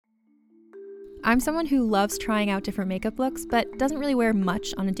I'm someone who loves trying out different makeup looks, but doesn't really wear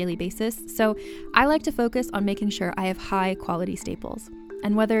much on a daily basis, so I like to focus on making sure I have high quality staples.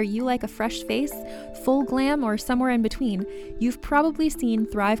 And whether you like a fresh face, full glam, or somewhere in between, you've probably seen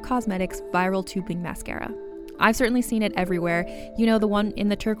Thrive Causemetics Viral Tubing Mascara. I've certainly seen it everywhere. You know, the one in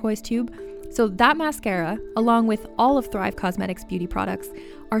the turquoise tube? So that mascara, along with all of Thrive Causemetics beauty products,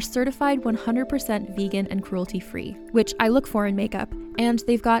 are certified 100% vegan and cruelty-free, which I look for in makeup, and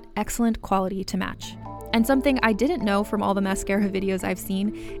they've got excellent quality to match. And something I didn't know from all the mascara videos I've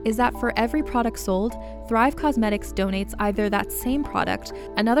seen is that for every product sold, Thrive Causemetics donates either that same product,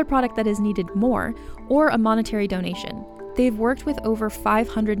 another product that is needed more, or a monetary donation. They've worked with over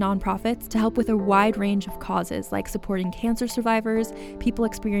 500 nonprofits to help with a wide range of causes like supporting cancer survivors, people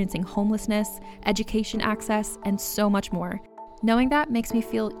experiencing homelessness, education access, and so much more. Knowing that makes me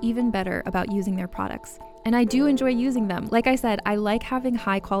feel even better about using their products. And I do enjoy using them. Like I said, I like having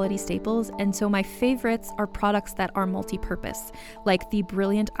high quality staples, and so my favorites are products that are multi-purpose, like the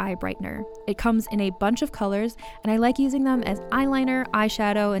Brilliant Eye Brightener. It comes in a bunch of colors, and I like using them as eyeliner,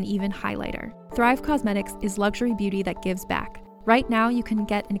 eyeshadow, and even highlighter. Thrive Causemetics is luxury beauty that gives back. Right now, you can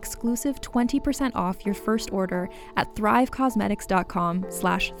get an exclusive 20% off your first order at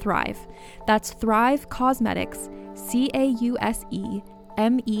thrivecausemetics.com/thrive. That's Thrive Causemetics,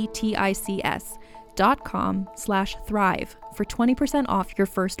 CAUSEMETICS.com/thrive for 20% off your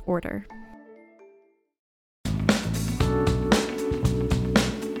first order. Don't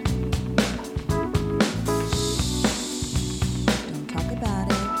talk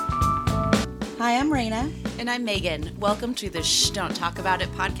about it. Hi, I'm Raina. And I'm Megan. Welcome to the Shh, Don't Talk About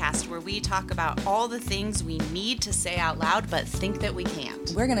It podcast, where we talk about all the things we need to say out loud but think that we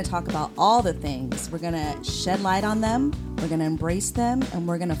can't. We're going to talk about all the things. We're going to shed light on them, we're going to embrace them, and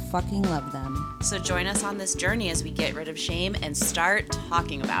we're going to fucking love them. So join us on this journey as we get rid of shame and start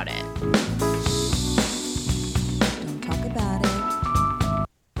talking about it. Don't talk about it.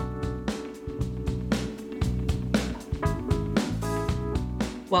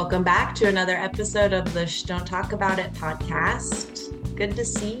 Welcome back to another episode of the Shh, Don't Talk About It podcast. Good to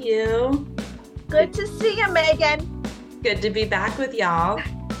see you. Good to see you, Megan. Good to be back with y'all.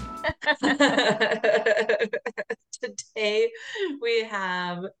 Today we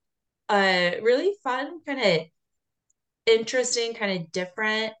have a really fun, kind of interesting, kind of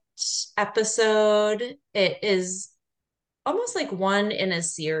different episode. It is almost like one in a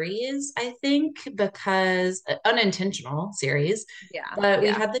series, I think, because unintentional series. Yeah. But we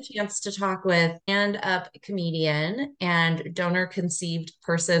had the chance to talk with stand-up comedian and donor conceived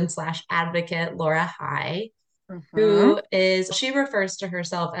person / advocate Laura High, who she refers to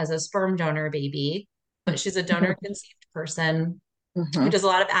herself as a sperm donor baby, but she's a donor conceived person who does a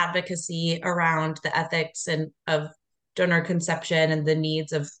lot of advocacy around the ethics and of donor conception and the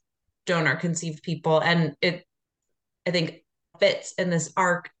needs of donor conceived people. And I think fits in this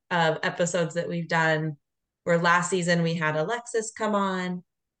arc of episodes that we've done, where last season we had Alexis come on.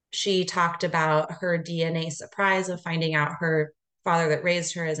 She talked about her DNA surprise of finding out her father that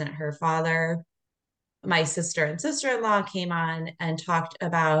raised her isn't her father. My sister and sister-in-law came on and talked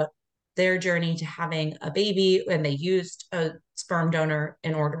about their journey to having a baby, and they used a sperm donor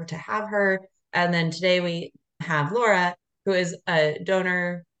in order to have her. And then today we have Laura, who is a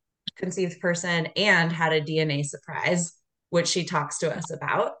donor conceived person and had a DNA surprise, which she talks to us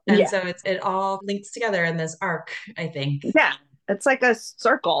about. And so it all links together in this arc, I think. Yeah, it's like a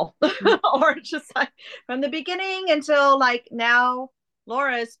circle or just like from the beginning until like now.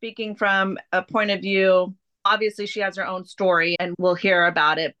 Laura is speaking from a point of view. Obviously, she has her own story and we'll hear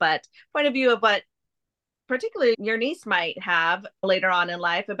about it, but point of view of what particularly your niece might have later on in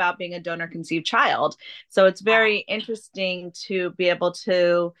life about being a donor conceived child. So it's very interesting to be able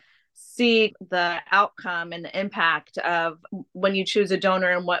to see the outcome and the impact of when you choose a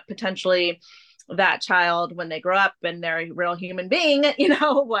donor and what potentially that child, when they grow up and they're a real human being, you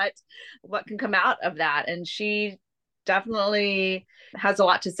know, what can come out of that. And she definitely has a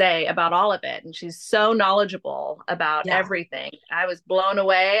lot to say about all of it. And she's so knowledgeable about everything. I was blown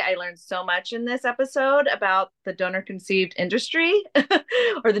away. I learned so much in this episode about the donor conceived industry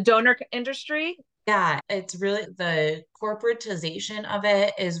or the donor industry. Yeah, it's really, the corporatization of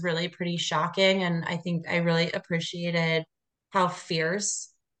it is really pretty shocking. And I think I really appreciated how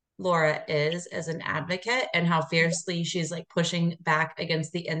fierce Laura is as an advocate and how fiercely she's like pushing back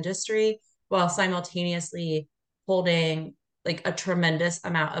against the industry while simultaneously holding like a tremendous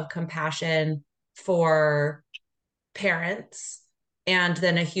amount of compassion for parents and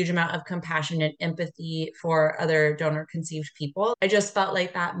then a huge amount of compassion and empathy for other donor conceived people. I just felt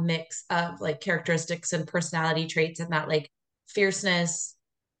like that mix of like characteristics and personality traits and that like fierceness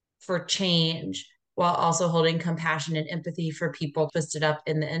for change while also holding compassion and empathy for people twisted up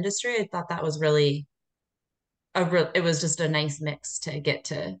in the industry. I thought that was really it was just a nice mix to get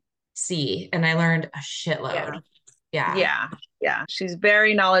to see. And I learned a shitload. Yeah. Yeah. She's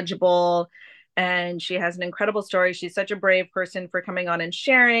very knowledgeable and she has an incredible story. She's such a brave person for coming on and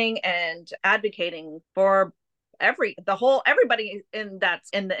sharing and advocating for everybody that's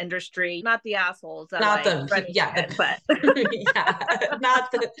in the industry, not the assholes that not like, the yeah it, but yeah,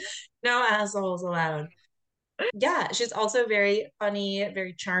 not the no assholes allowed. Yeah, she's also very funny,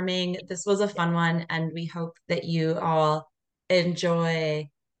 very charming. This was a fun one, and we hope that you all enjoy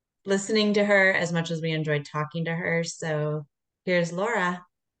listening to her as much as we enjoyed talking to her. So here's Laura.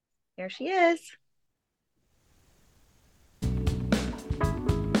 Here she is.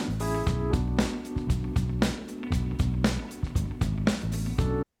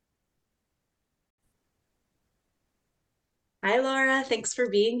 Hi, Laura. Thanks for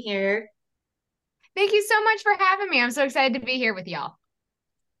being here. Thank you so much for having me. I'm so excited to be here with y'all.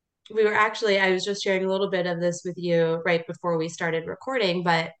 I was just sharing a little bit of this with you right before we started recording,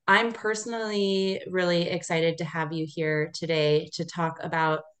 but I'm personally really excited to have you here today to talk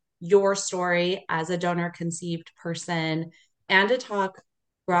about your story as a donor conceived person and to talk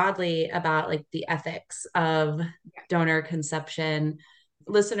broadly about like the ethics of donor conception.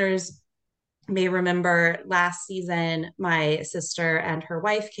 Listeners may remember last season, my sister and her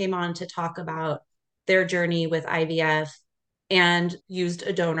wife came on to talk about their journey with IVF and used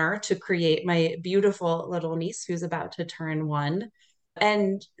a donor to create my beautiful little niece who's about to turn 1.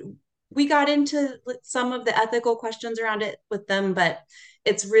 And we got into some of the ethical questions around it with them, but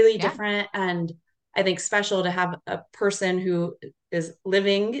it's really different. And I think special to have a person who is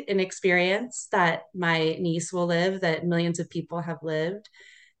living an experience that my niece will live, that millions of people have lived.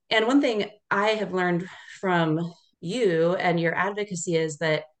 And one thing I have learned from you and your advocacy is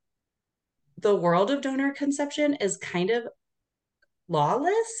that the world of donor conception is kind of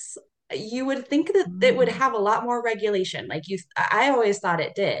lawless. You would think that it would have a lot more regulation. I always thought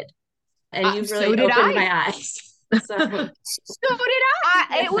it did. And you've really opened my eyes. So did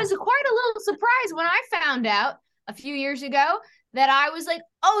I. It was quite a little surprise when I found out a few years ago that I was like,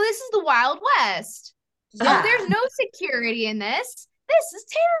 oh, this is the Wild West. Yeah. Oh, there's no security in this. This is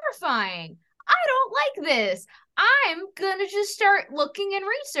terrifying. I don't like this. I'm going to just start looking and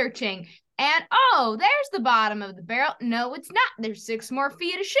researching. And, oh, there's the bottom of the barrel. No, it's not. There's 6 more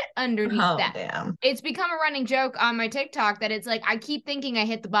feet of shit underneath that. Damn. It's become a running joke on my TikTok that it's like, I keep thinking I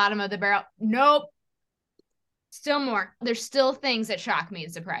hit the bottom of the barrel. Nope. Still more. There's still things that shock me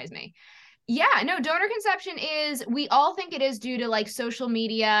and surprise me. Yeah, no, donor conception we all think it is due to like social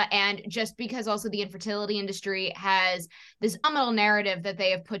media and just because also the infertility industry has this phenomenal narrative that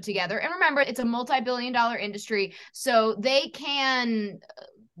they have put together. And remember, it's a multi-billion-dollar industry, so they can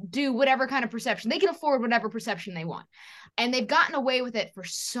do whatever kind of perception. They can afford whatever perception they want. And they've gotten away with it for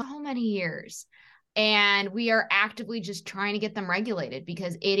so many years. And we are actively just trying to get them regulated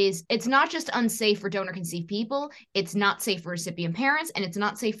because it's not just unsafe for donor conceived people, it's not safe for recipient parents, and it's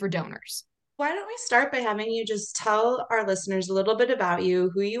not safe for donors. Why don't we start by having you just tell our listeners a little bit about you,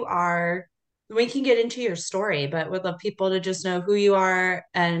 who you are. We can get into your story, but would love people to just know who you are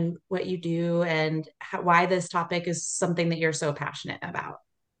and what you do and why this topic is something that you're so passionate about.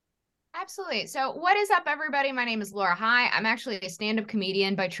 Absolutely. So what is up, everybody? My name is Laura High. I'm actually a stand-up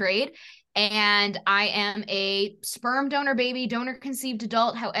comedian by trade, and I am a sperm donor baby, donor conceived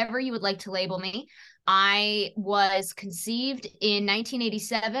adult, however you would like to label me. I was conceived in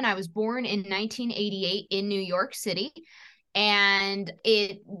 1987. I was born in 1988 in New York City. And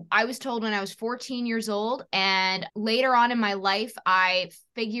I was told when I was 14 years old, and later on in my life, I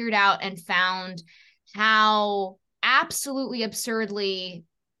figured out and found how absolutely absurdly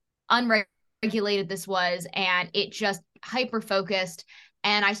unregulated this was, and it just hyper focused.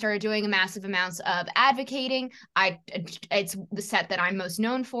 And I started doing massive amounts of advocating. It's the set that I'm most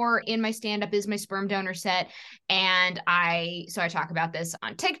known for in my stand-up is my sperm donor set. And I talk about this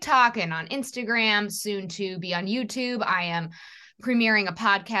on TikTok and on Instagram, soon to be on YouTube. I am premiering a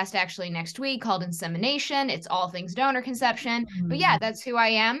podcast actually next week called Insemination. It's all things donor conception. But yeah, that's who I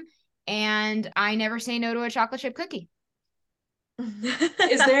am. And I never say no to a chocolate chip cookie.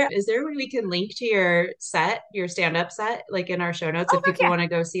 Is there a way we can link to your stand-up set, like in our show notes if people want to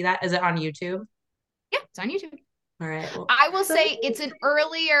go see that? Is it on YouTube? Yeah, it's on YouTube. All right. Well, I will say it's an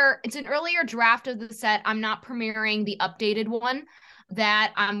earlier draft of the set. I'm not premiering the updated one,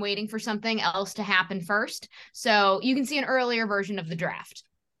 that I'm waiting for something else to happen first. So you can see an earlier version of the draft.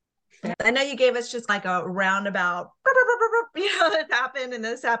 I know you gave us just like a roundabout, it happened and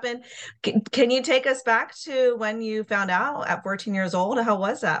this happened. Can you take us back to when you found out at 14 years old? How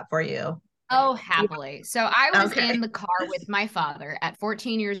was that for you? Oh, happily. So I was in the car with my father at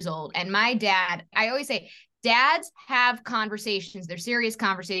 14 years old, and my dad, I always say, dads have conversations. They're serious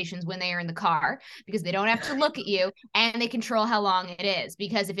conversations when they are in the car because they don't have to look at you and they control how long it is.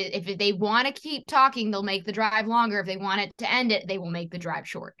 Because if they want to keep talking, they'll make the drive longer. If they want it to end it, they will make the drive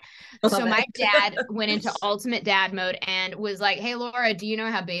short. So my dad went into ultimate dad mode and was like, "Hey, Laura, do you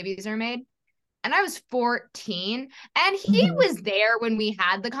know how babies are made?" And I was 14 and he was there when we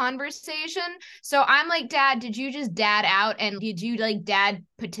had the conversation. So I'm like, "Dad, did you just dad out? And did you like dad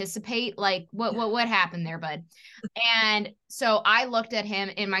participate? Like what happened there, bud?" And so I looked at him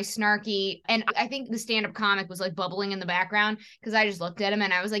in my snarky, and I think the stand-up comic was like bubbling in the background because I just looked at him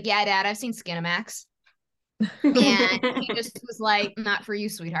and I was like, "Yeah, Dad, I've seen Skinamax." And he just was like, "Not for you,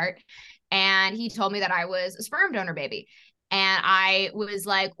 sweetheart." And he told me that I was a sperm donor baby. And I was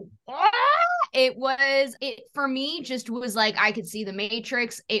like, "What?" It for me just was like, I could see the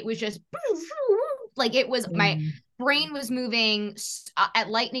Matrix. It was just like, it was, my brain was moving at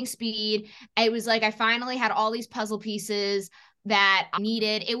lightning speed. It was like, I finally had all these puzzle pieces that I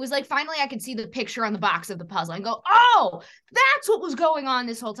needed. It was like, finally I could see the picture on the box of the puzzle and go, "Oh, that's what was going on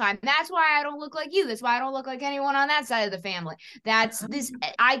this whole time. That's why I don't look like you. That's why I don't look like anyone on that side of the family. That's this."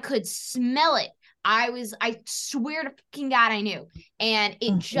 I could smell it. I swear to fucking God, I knew. And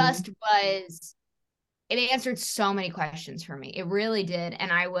it just was, it answered so many questions for me. It really did.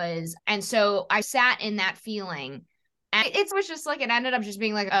 And so I sat in that feeling. And it was just like, it ended up just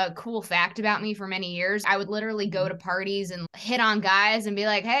being like a cool fact about me for many years. I would literally go to parties and hit on guys and be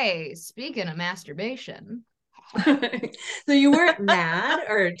like, "Hey, speaking of masturbation." So you weren't mad,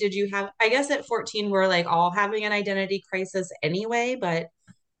 or did you have, I guess at 14, we're like all having an identity crisis anyway, but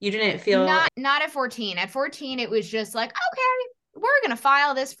you didn't feel not at 14. At 14, it was just like, okay, we're gonna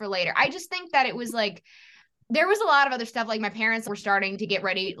file this for later. I just think that it was like, there was a lot of other stuff. Like my parents were starting to get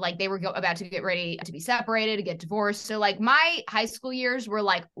ready, like they were about to get ready to be separated, to get divorced. So like my high school years were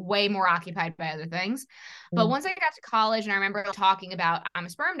like way more occupied by other things. But once I got to college, and I remember talking about, I'm a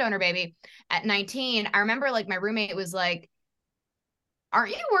sperm donor baby at 19, I remember like my roommate was like,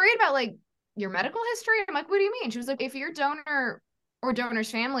 "Aren't you worried about like your medical history?" I'm like, "What do you mean?" She was like, "If your donor or donor's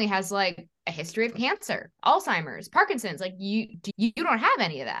family has like a history of cancer, Alzheimer's, Parkinson's, like you don't have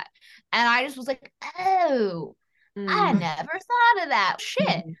any of that." And I just was like, "Oh, I never thought of that.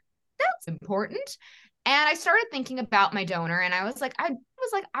 Shit, that's important." And I started thinking about my donor, and I was like, I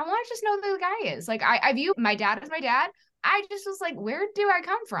want to just know who the guy is. Like I view my dad as my dad. I just was like, where do I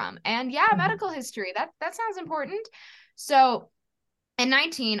come from? And yeah, medical history, that sounds important. So at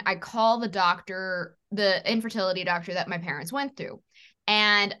 19, I call the doctor, the infertility doctor that my parents went through.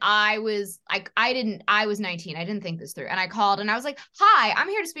 And I was like, I was 19. I didn't think this through. And I called and I was like, "Hi, I'm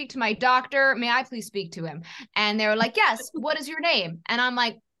here to speak to my doctor. May I please speak to him?" And they were like, "Yes, what is your name?" And I'm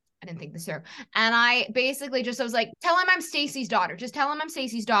like, I didn't think this through. And I basically just, I was like, "Tell him I'm Stacy's daughter. Just tell him I'm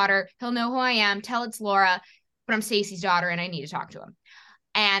Stacy's daughter. He'll know who I am. Tell it's Laura, but I'm Stacy's daughter and I need to talk to him."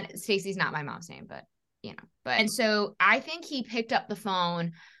 And Stacy's not my mom's name, but and so I think he picked up the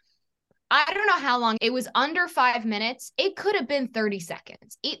phone. I don't know how long. It was under 5 minutes. It could have been 30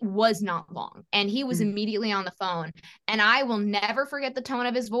 seconds. It was not long. And he was immediately on the phone. And I will never forget the tone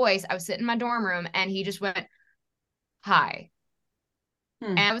of his voice. I was sitting in my dorm room and he just went, "Hi."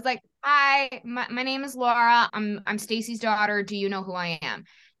 And I was like, "Hi, my name is Laura. I'm Stacy's daughter. Do you know who I am?"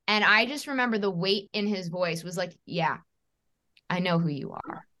 And I just remember the weight in his voice was like, "Yeah, I know who you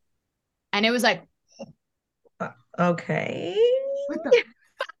are." And it was like, okay. What the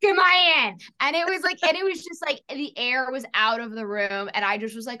am I in? And it was like, and it was just like the air was out of the room. And I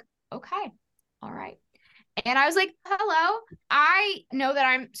just was like, "Okay, all right." And I was like, "Hello, I know that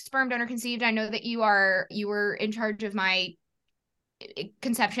I'm sperm donor conceived. I know that you were in charge of my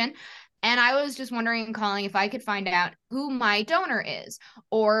conception. And I was just wondering, calling if I could find out who my donor is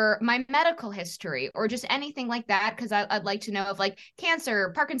or my medical history or just anything like that. Cause I'd like to know if like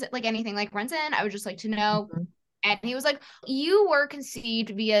cancer, Parkinson, like anything like runs in. I would just like to know." And he was like, "You were conceived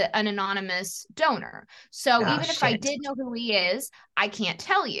via an anonymous donor. So even if I did know who he is, I can't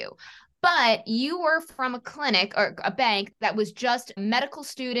tell you. But you were from a clinic or a bank that was just medical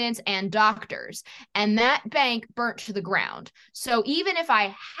students and doctors. And that bank burnt to the ground. So even if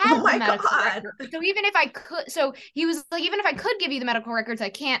I had the medical records, so even if I could," so he was like, "Even if I could give you the medical records, I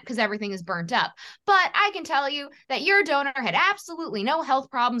can't because everything is burnt up. But I can tell you that your donor had absolutely no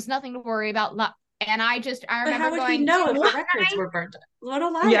health problems, nothing to worry about, And I But remember how would he going, know if "Did the records were burned? What a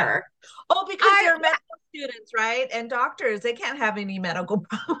liar. Yeah. Oh, because I- they're medical students, right? And doctors, they can't have any medical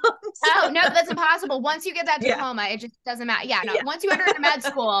problems. Oh, no, that's impossible. Once you get that Yeah. diploma, it just doesn't matter. Yeah, no, Yeah. once you enter into med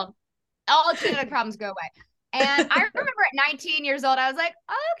school, all genetic problems go away. And I remember at 19 years old, I was like,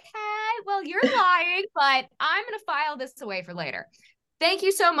 okay, well, you're lying, but I'm going to file this away for later. Thank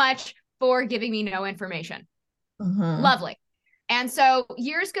you so much for giving me no information. Mhm. Lovely. And so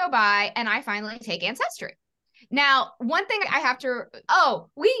years go by and I finally take Ancestry. Now, one thing I have to, I'm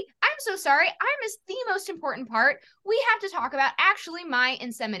so sorry. I missed the most important part. We have to talk about actually my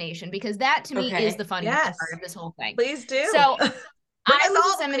insemination, because that to me Okay. is the fun Yes. part of this whole thing. Please do. So Bring I us was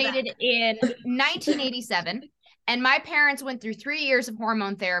all the way back. inseminated in 1987, and my parents went through 3 years of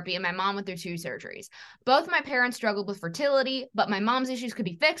hormone therapy, and my mom went through 2 surgeries. Both my parents struggled with fertility, but my mom's issues could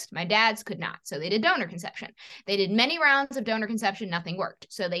be fixed. My dad's could not. So they did donor conception. They did many rounds of donor conception. Nothing worked.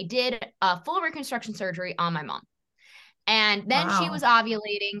 So they did a full reconstruction surgery on my mom. And then she Wow. was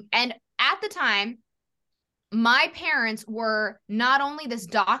ovulating. And at the time, my parents were not only the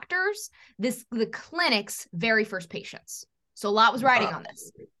clinic's very first patients. So a lot was riding on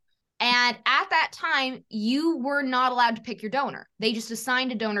this. And at that time, you were not allowed to pick your donor. They just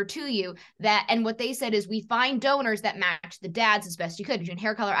assigned a donor to you and what they said is, we find donors that match the dads as best you could, between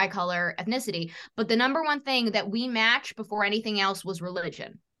hair color, eye color, ethnicity. But the number one thing that we match before anything else was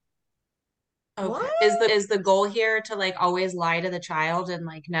religion. Okay. What? Is the goal here to like always lie to the child and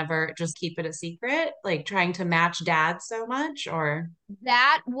like never just keep it a secret? Like trying to match dad so much, or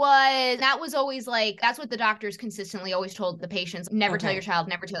That was always like, that's what the doctors consistently always told the patients. Never tell Okay. your child,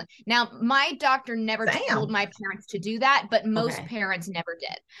 never tell. Now, my doctor never Damn. told my parents to do that, but most Okay. parents never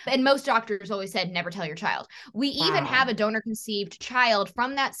did. And most doctors always said, never tell your child. We even Wow. have a donor conceived child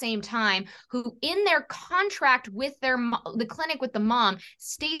from that same time who in their contract with the clinic with the mom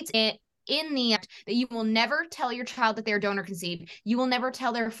states it in the that you will never tell your child that they are donor conceived. You will never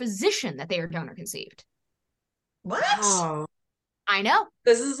tell their physician that they are donor conceived. What? Wow. I know.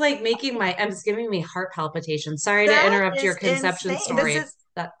 This is like it's giving me heart palpitations. Sorry to That interrupt your is conception insane. story. This is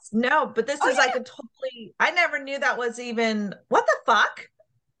That's no, but this is like a totally. I never knew that was even. What the fuck?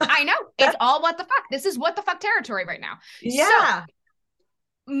 I know. It's all what the fuck. This is what the fuck territory right now. Yeah.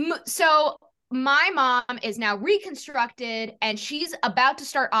 So my mom is now reconstructed and she's about to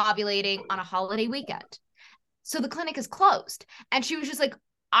start ovulating on a holiday weekend. So the clinic is closed. And she was just like,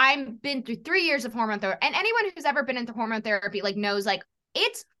 I've been through 3 years of hormone therapy. And anyone who's ever been into hormone therapy like knows like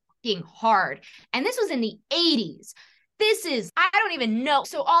it's fucking hard. And this was in the 80s. This is, I don't even know.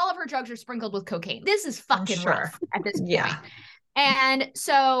 So all of her drugs are sprinkled with cocaine. This is fucking rough at this point. Yeah. And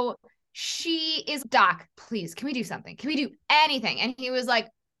so she is, doc, please, can we do something? Can we do anything? And he was like,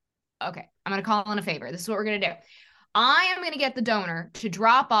 okay, I'm going to call in a favor. This is what we're going to do. I am going to get the donor to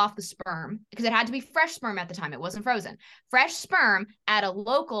drop off the sperm, because it had to be fresh sperm at the time. It wasn't frozen. Fresh sperm at a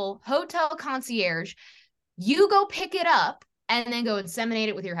local hotel concierge. You go pick it up and then go inseminate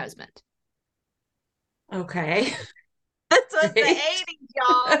it with your husband. okay. This was the Great. 80s,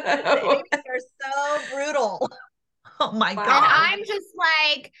 y'all. The 80s are so brutal. Oh my Wow. And God. I'm just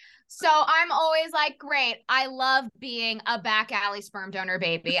like, so I'm always like, great. I love being a back alley sperm donor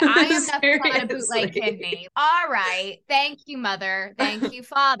baby. I am nothing but a bootleg Seriously. kidney. All right. Thank you, mother. Thank you,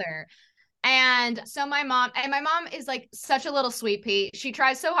 father. And so my mom is like such a little sweet pea. She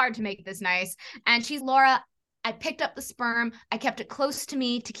tries so hard to make this nice. And she's, Laura, I picked up the sperm. I kept it close to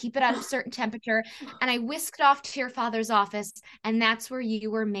me to keep it at a certain temperature. And I whisked off to your father's office. And that's where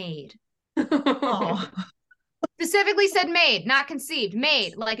you were made. Oh. Specifically said made, not conceived,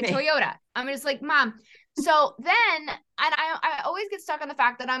 made, like a Made. Toyota. I'm just like, Mom. So then, and I always get stuck on the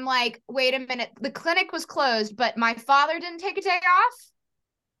fact that I'm like, wait a minute, the clinic was closed, but my father didn't take a day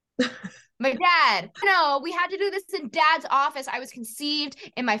off. My dad, no, we had to do this in dad's office. I was conceived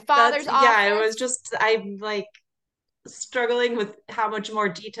in my father's office. Yeah, it was just, I'm like struggling with how much more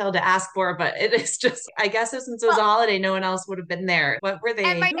detail to ask for, but it is just, I guess since it was a holiday, no one else would have been there. What were they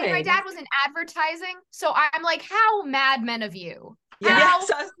And my doing? dad was in advertising. So I'm like, how Mad Men of you. Yeah. How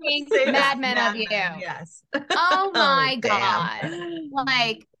Yes, I was gonna fucking say that. Mad Men of Mad you. Men, yes. Oh my damn. God.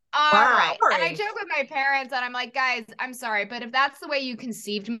 Like, all Wow. right. And I joke with my parents and I'm like, guys, I'm sorry, but if that's the way you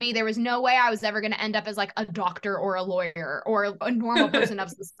conceived me, there was no way I was ever going to end up as like a doctor or a lawyer or a normal person of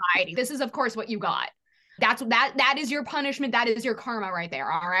society. This is, of course, what you got. That is your punishment. That is your karma right there.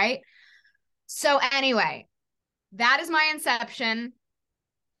 All right. So anyway, that is my inception,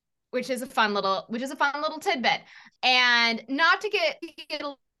 which is a fun little tidbit. And not to get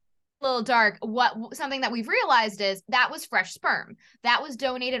little dark. Something that we've realized is that was fresh sperm that was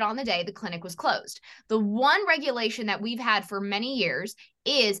donated on the day the clinic was closed. The one regulation that we've had for many years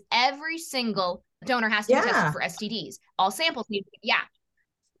is every single donor has to be tested for STDs. All samples need to be,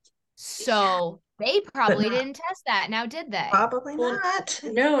 So they probably didn't test that. Now, did they? Probably not.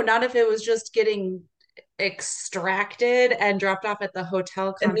 No, not if it was just getting extracted and dropped off at the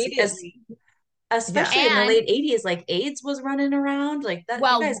hotel immediately. Especially in the late 80s, like AIDS was running around like that.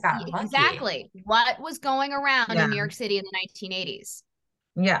 Well, you guys got lucky. Exactly. What was going around in New York City in the 1980s?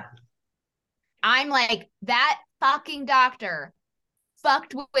 Yeah. I'm like, that fucking doctor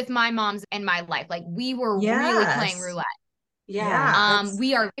fucked with my mom's and my life. Like, we were really playing roulette. Yeah.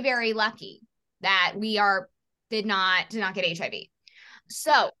 We are very lucky that we did not get HIV.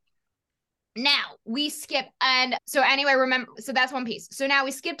 So now we skip. And so anyway, remember, so that's one piece. So now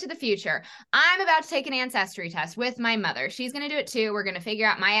we skip to the future. I'm about to take an ancestry test with my mother. She's going to do it too. We're going to figure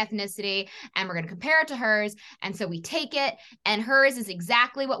out my ethnicity and we're going to compare it to hers. And so we take it, and hers is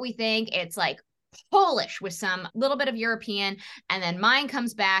exactly what we think. It's like Polish with some little bit of European. And then mine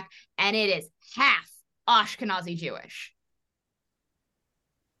comes back and it is half Ashkenazi Jewish.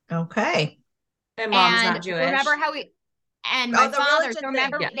 Okay. And mom's not Jewish. Remember how and my father, so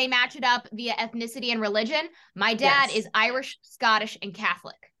remember they match it up via ethnicity and religion. My dad is Irish, Scottish, and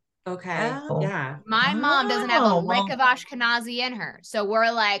Catholic. Okay. Yeah. My mom doesn't have a lick of Ashkenazi in her. So we're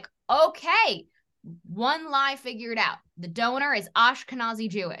like, okay, one lie figured out. The donor is Ashkenazi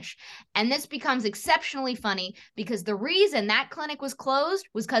Jewish. And this becomes exceptionally funny because the reason that clinic was closed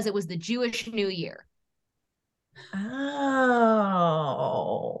was because it was the Jewish New Year. Oh.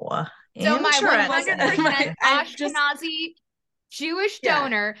 So my 100% Ashkenazi Jewish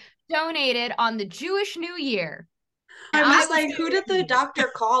donor donated on the Jewish New Year. I was like, who did the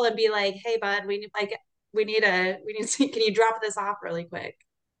doctor call and be like, hey bud, we need to see, can you drop this off really quick?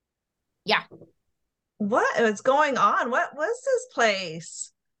 Yeah. What is going on? What was this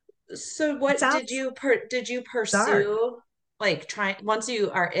place? So what did you pursue? Like once you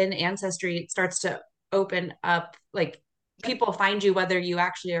are in Ancestry, it starts to open up, like people find you whether you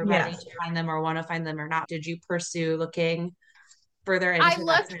actually are ready to find them or want to find them or not. Did you pursue looking further into I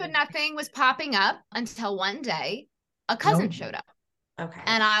looked, but nothing was popping up until one day a cousin showed up. Okay.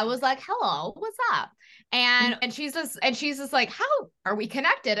 And I was like, hello, what's up? And she's just like, how are we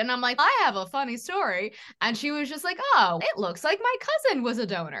connected? And I'm like, I have a funny story. And she was just like, oh, it looks like my cousin was a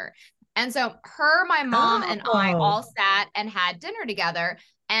donor. And so my mom and I all sat and had dinner together.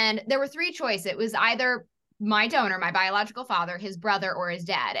 And there were three choices. It was either my donor, my biological father, his brother, or his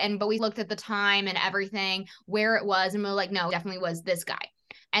dad. But we looked at the time and everything, where it was, and we were like, no, it definitely was this guy.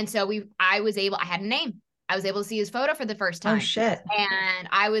 And so I had a name. I was able to see his photo for the first time. Oh, shit. And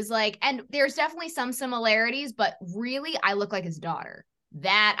I was like, and there's definitely some similarities, but really I look like his daughter.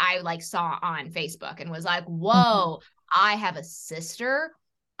 That I saw on Facebook and was like, whoa, I have a sister.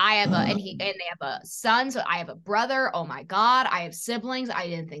 I have and they have a son. So I have a brother. Oh my God. I have siblings. I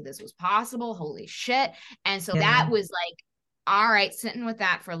didn't think this was possible. Holy shit. And so that was like, all right, sitting with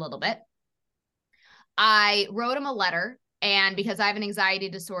that for a little bit. I wrote him a letter, and because I have an anxiety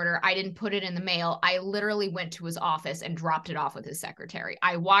disorder, I didn't put it in the mail. I literally went to his office and dropped it off with his secretary.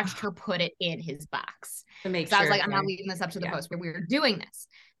 I watched her put it in his box. To make sure. I was like, I'm not leaving this up to the post, but we were doing this.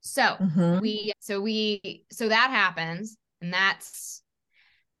 So so that happens,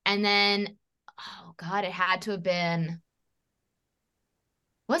 and then, oh God, it had to have been,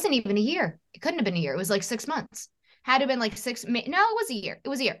 wasn't even a year. It couldn't have been a year. It was like 6 months. Had to have been like no, it was a year. It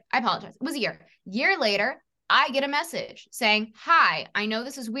was a year. I apologize. It was a year. Year later, I get a message saying, hi, I know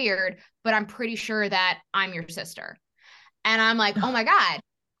this is weird, but I'm pretty sure that I'm your sister. And I'm like, oh my God.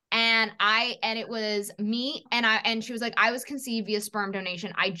 And it was me, and she was like, I was conceived via sperm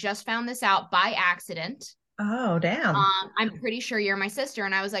donation. I just found this out by accident. Oh, damn. I'm pretty sure you're my sister.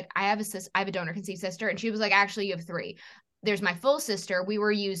 And I was like, I have a donor conceived sister. And she was like, actually, you have three. There's my full sister. We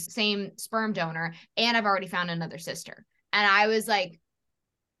were used same sperm donor, and I've already found another sister. And I was like,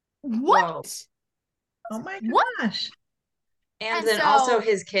 what? Whoa. Oh my gosh. And then also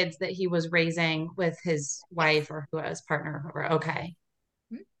his kids that he was raising with his wife or his partner. Okay.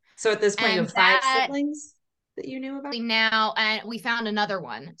 So at this point, you have 5 siblings that you knew about? Now, and we found another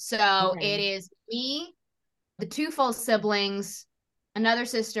one. So it is me, the 2 full siblings, another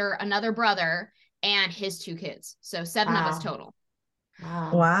sister, another brother, and his 2 kids. So 7 of us total.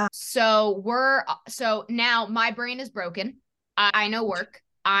 Wow. So now my brain is broken. I know work.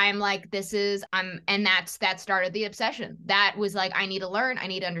 I'm like, and that started the obsession. That was like, I need to learn, I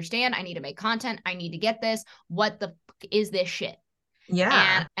need to understand, I need to make content, I need to get this. What the fuck is this shit?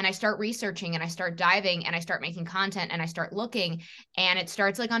 And I start researching and I start diving and I start making content and I start looking, and it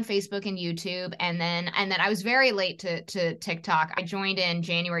starts like on Facebook and YouTube. And then I was very late to TikTok. I joined in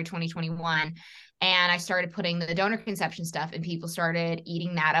January 2021 and I started putting the donor conception stuff, and people started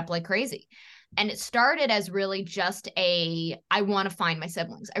eating that up like crazy. And it started as really just I want to find my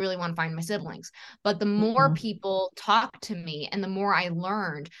siblings. I really want to find my siblings. But the more people talked to me and the more I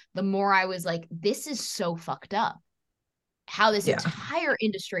learned, the more I was like, this is so fucked up how this entire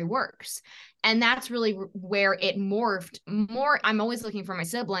industry works. And that's really where it morphed more. I'm always looking for my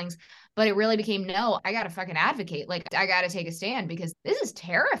siblings, but it really became, no, I got to fucking advocate. Like, I got to take a stand because this is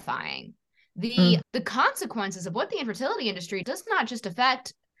terrifying. The consequences of what the infertility industry does not just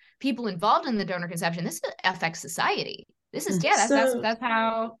affect people involved in the donor conception. This affects society. This is, that's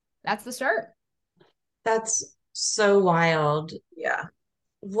the start. That's so wild. Yeah.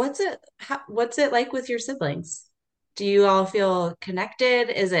 What's it like with your siblings? Do you all feel connected?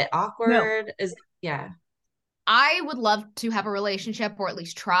 Is it awkward? No. I would love to have a relationship, or at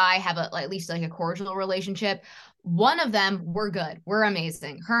least have at least like a cordial relationship. One of them, we're good. We're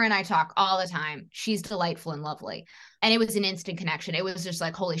amazing. Her and I talk all the time. She's delightful and lovely. And it was an instant connection. It was just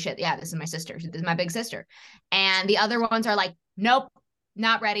like, holy shit. Yeah, this is my sister. This is my big sister. And the other ones are like, nope,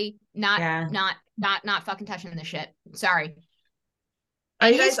 not ready. Not fucking touching this shit. Sorry.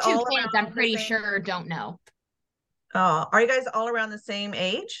 And his two kids, I'm pretty sure, don't know. Oh, are you guys all around the same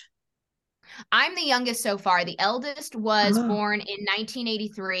age? I'm the youngest so far. The eldest was born in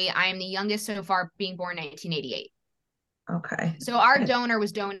 1983. I am the youngest so far, being born in 1988. Okay. So our donor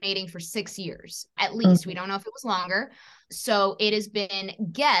was donating for 6 years, at least. We don't know if it was longer. So it has been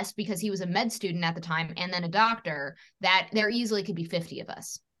guessed, because he was a med student at the time and then a doctor, that there easily could be 50 of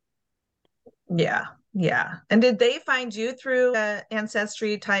us. Yeah. Yeah. And did they find you through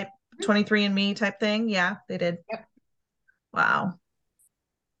Ancestry type 23andMe type thing? Yeah, they did. Yep. Wow.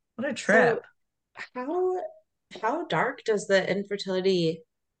 What a trip. So how dark does the infertility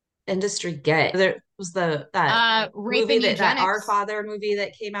industry get? There was that movie, that Our Father movie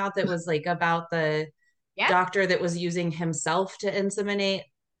that came out that was like about the doctor that was using himself to inseminate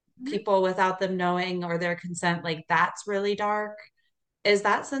people without them knowing or their consent. Like, that's really dark. Is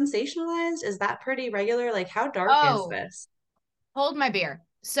that sensationalized? Is that pretty regular? Like, how dark is this? Hold my beer.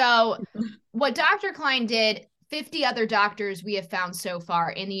 So what Dr. Klein did, 50 other doctors we have found so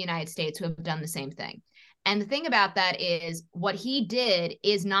far in the United States who have done the same thing. And the thing about that is, what he did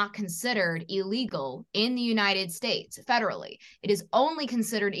is not considered illegal in the United States federally. It is only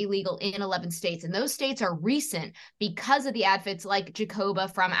considered illegal in 11 states. And those states are recent because of the advocates like Jacoba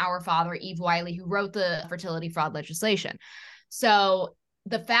from Our Father, Eve Wiley, who wrote the fertility fraud legislation. So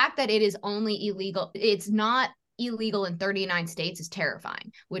the fact that it is only illegal, it's not illegal in 39 states, is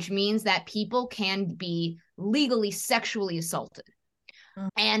terrifying, which means that people can be legally sexually assaulted.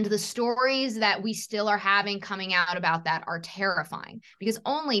 And the stories that we still are having coming out about that are terrifying, because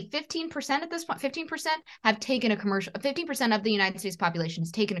only 15% at this point, 15% have taken 15% of the United States population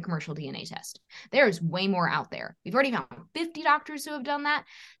has taken a commercial DNA test. There is way more out there. We've already found 50 doctors who have done that.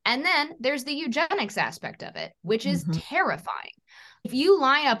 And then there's the eugenics aspect of it, which is terrifying. If you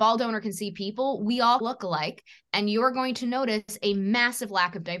line up all donor conceived people, we all look alike, and you're going to notice a massive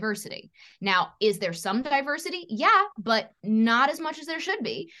lack of diversity. Now, is there some diversity? Yeah, but not as much as there should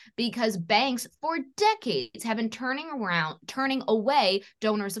be, because banks for decades have been turning away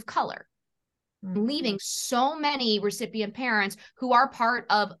donors of color, leaving so many recipient parents who are part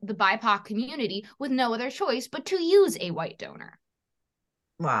of the BIPOC community with no other choice but to use a white donor.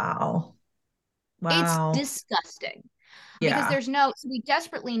 Wow. It's disgusting. Because we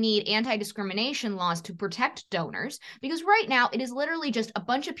desperately need anti-discrimination laws to protect donors, because right now it is literally just a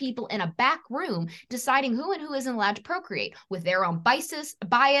bunch of people in a back room deciding who and who isn't allowed to procreate with their own bias,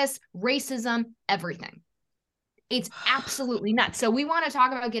 racism, everything. It's absolutely nuts. So we want to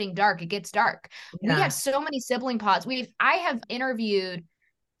talk about getting dark. It gets dark. We have so many sibling pods. I have interviewed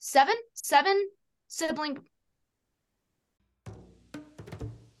seven sibling.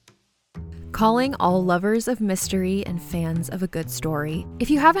 Calling all lovers of mystery and fans of a good story. If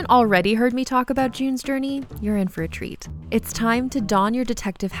you haven't already heard me talk about June's Journey, you're in for a treat. It's time to don your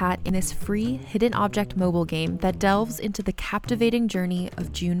detective hat in this free hidden object mobile game that delves into the captivating journey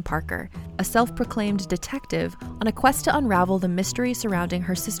of June Parker, a self-proclaimed detective on a quest to unravel the mystery surrounding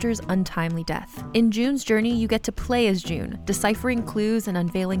her sister's untimely death. In June's Journey, you get to play as June, deciphering clues and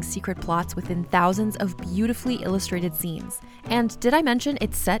unveiling secret plots within thousands of beautifully illustrated scenes. And did I mention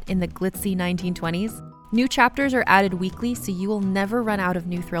it's set in the glitzy 1920s? New chapters are added weekly, so you will never run out of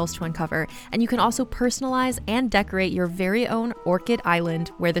new thrills to uncover, and you can also personalize and decorate your very own Orchid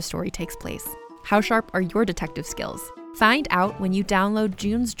Island where the story takes place. How sharp are your detective skills? Find out when you download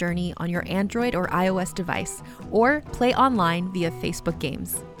June's Journey on your Android or iOS device, or play online via Facebook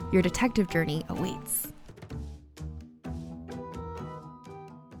Games. Your detective journey awaits.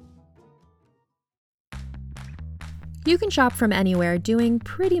 You can shop from anywhere doing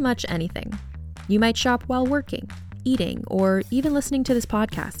pretty much anything. You might shop while working, eating, or even listening to this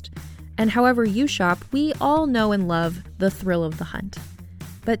podcast. And however you shop, we all know and love the thrill of the hunt.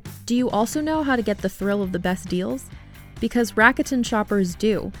 But do you also know how to get the thrill of the best deals? Because Rakuten shoppers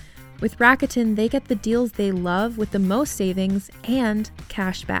do. With Rakuten, they get the deals they love with the most savings and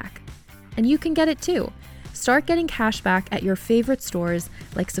cash back. And you can get it too. Start getting cash back at your favorite stores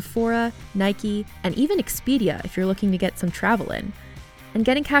like Sephora, Nike, and even Expedia if you're looking to get some travel in. And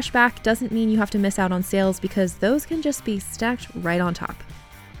getting cash back doesn't mean you have to miss out on sales, because those can just be stacked right on top.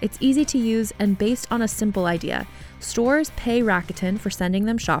 It's easy to use and based on a simple idea. Stores pay Rakuten for sending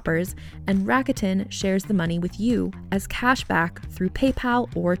them shoppers, and Rakuten shares the money with you as cash back through PayPal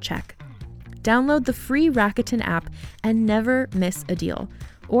or check. Download the free Rakuten app and never miss a deal.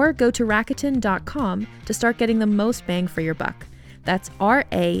 Or go to Rakuten.com to start getting the most bang for your buck. That's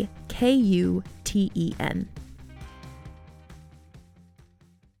Rakuten.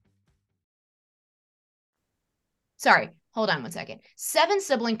 Sorry, hold on one second. 7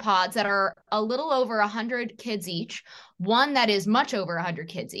 sibling pods that are a little over 100 kids each, 1 that is much over 100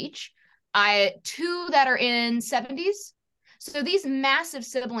 kids each, 2 that are in 70s. So these massive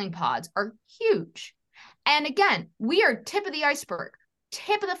sibling pods are huge. And again, we are tip of the iceberg.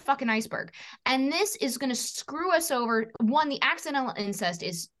 Tip of the fucking iceberg. And this is going to screw us over. 1, the accidental incest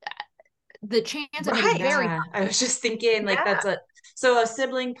is the chance of it is very high. I was just thinking like that's a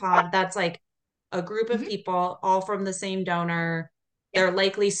sibling pod, that's like a group of people all from the same donor. They're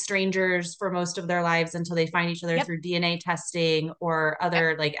likely strangers for most of their lives until they find each other through DNA testing or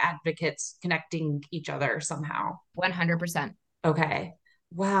other like advocates connecting each other somehow. 100%. Okay.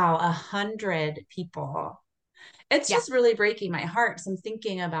 Wow. 100 people. It's just really breaking my heart. So I'm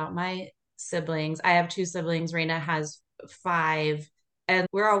thinking about my siblings. I have 2 siblings. Raina has 5, and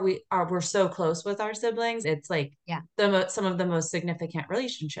we're so close with our siblings. It's like some of the most significant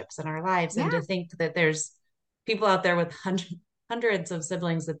relationships in our lives. And to think that there's people out there with hundreds of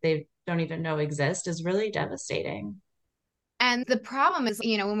siblings that they don't even know exist is really devastating. And the problem is,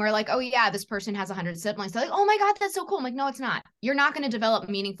 when we're like, oh yeah, this person has 100 siblings, they're like, oh my God, that's so cool. I'm like, no, it's not. You're not going to develop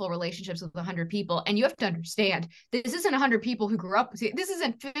meaningful relationships with 100 people. And you have to understand, this isn't 100 people who grew up. This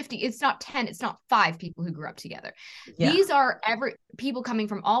isn't 50. It's not 10. It's not 5 people who grew up together. Yeah. These are people coming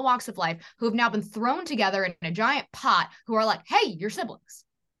from all walks of life who have now been thrown together in a giant pot, who are like, hey, you're siblings.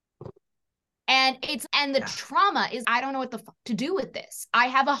 And the trauma is, I don't know what the fuck to do with this. I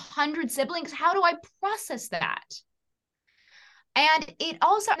have 100 siblings. How do I process that? And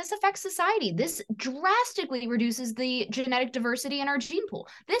this affects society. This drastically reduces the genetic diversity in our gene pool.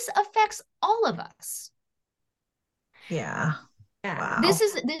 This affects all of us. Yeah. Wow. This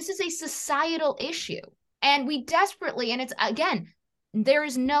is a societal issue. And we desperately, and it's, again, there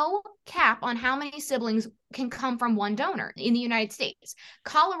is no cap on how many siblings can come from one donor in the United States.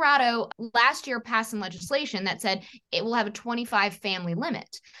 Colorado last year passed some legislation that said it will have a 25 family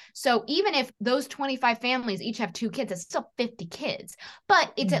limit. So even if those 25 families each have 2 kids, it's still 50 kids.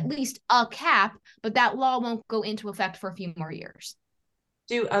 But it's at least a cap, but that law won't go into effect for a few more years.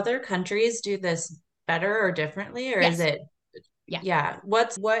 Do other countries do this better or differently? Or is it? Yeah.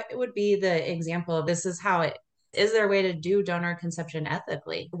 What would be the example of this is how it is? There a way to do donor conception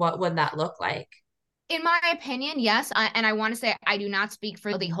ethically? What would that look like? In my opinion, yes. And I want to say I do not speak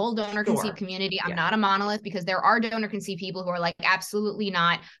for the whole donor conceived community. I'm not a monolith, because there are donor conceived people who are like, absolutely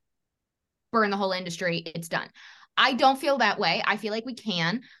not, burn the whole industry, it's done. I don't feel that way. I feel like we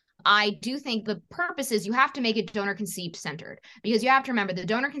can. I do think the purpose is you have to make it donor conceived centered, because you have to remember the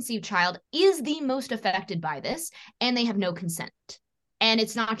donor conceived child is the most affected by this, and they have no consent. And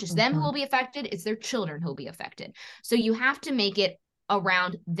it's not just them who will be affected, it's their children who will be affected. So you have to make it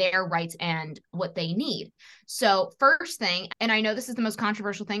around their rights and what they need. So first thing, and I know this is the most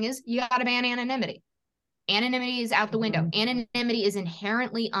controversial thing, is you got to ban anonymity. Anonymity is out the window. Anonymity is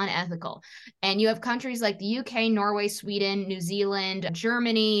inherently unethical. And you have countries like the UK, Norway, Sweden, New Zealand,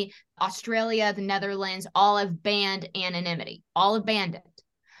 Germany, Australia, the Netherlands, all have banned anonymity. All have banned it,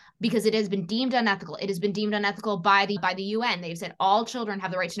 because it has been deemed unethical. It has been deemed unethical by the UN. They've said all children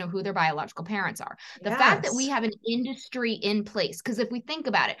have the right to know who their biological parents are. The fact that we have an industry in place, because if we think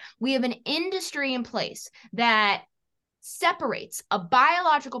about it, we have an industry in place that separates a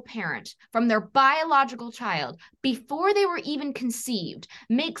biological parent from their biological child before they were even conceived,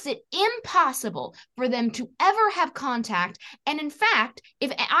 makes it impossible for them to ever have contact. And in fact,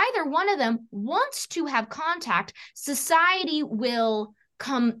 if either one of them wants to have contact, society will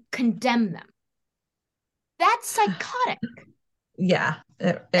condemn them. That's psychotic. Yeah,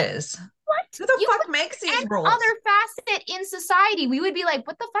 it is. What? Who the fuck makes these rules? Other facet in society, we would be like,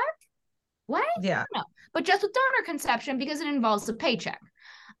 what the fuck? What? Yeah. No. But just with donor conception, because it involves a paycheck.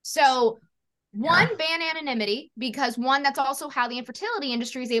 So one, ban anonymity, because one, that's also how the infertility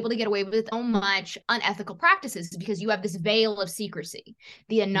industry is able to get away with so much unethical practices, because you have this veil of secrecy,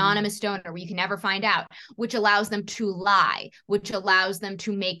 the anonymous donor, where you can never find out, which allows them to lie, which allows them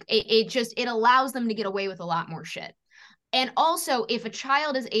to make it allows them to get away with a lot more shit. And also, if a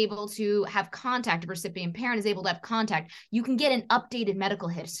child is able to have contact, a recipient parent is able to have contact, you can get an updated medical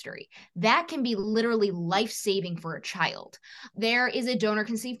history. That can be literally life-saving for a child. There is a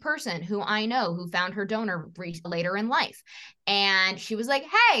donor-conceived person who I know who found her donor later in life. And she was like,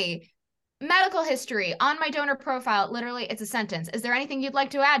 hey, medical history on my donor profile, literally, it's a sentence. Is there anything you'd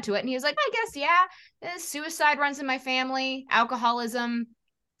like to add to it? And he was like, I guess, yeah. Suicide runs in my family, alcoholism,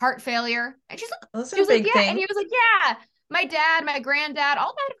 heart failure. And she's like, she was like, yeah. And he was like, yeah. My dad, my granddad,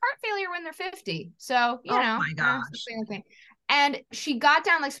 all died of heart failure when they're 50. So, you know. My gosh. And she got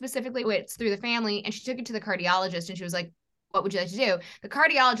down like specifically it's through the family, and she took it to the cardiologist, and she was like, what would you like to do? The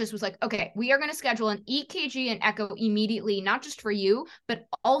cardiologist was like, okay, we are going to schedule an EKG and echo immediately, not just for you, but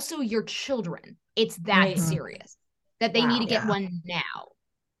also your children. It's that serious that they need to get one now.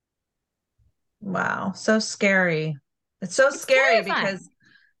 Wow. So scary. It's so scary because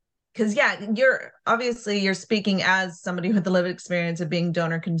you're speaking as somebody with the lived experience of being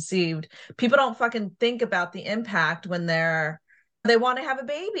donor conceived. People don't fucking think about the impact when they want to have a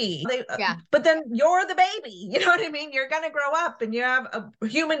baby. But then you're the baby. You know what I mean? You're gonna grow up and you have a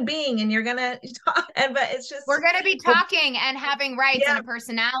human being, and you're gonna but it's just, we're gonna be talking and having rights and a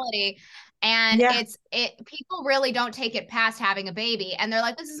personality. And people really don't take it past having a baby. And they're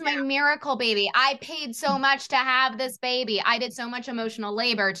like, this is my miracle baby. I paid so much to have this baby. I did so much emotional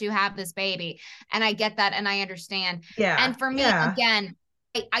labor to have this baby. And I get that. And I understand. Yeah. And for me, again,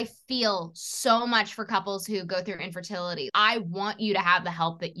 I feel so much for couples who go through infertility. I want you to have the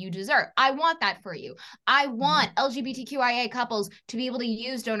help that you deserve. I want that for you. I want LGBTQIA couples to be able to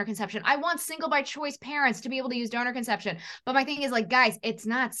use donor conception. I want single by choice parents to be able to use donor conception. But my thing is, like, guys, it's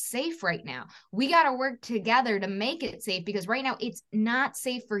not safe right now. We got to work together to make it safe, because right now it's not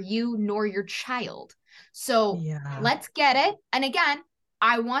safe for you nor your child. So let's get it. And again,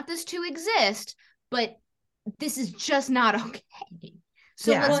 I want this to exist, but this is just not okay.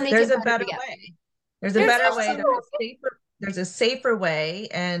 So let's make there's it a better way. There's a better way. There's a safer way.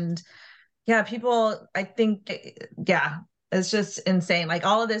 And people, I think, it's just insane. Like,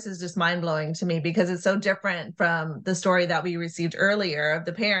 all of this is just mind blowing to me, because it's so different from the story that we received earlier of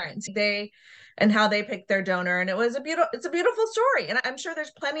the parents. And how they picked their donor. And it's a beautiful story. And I'm sure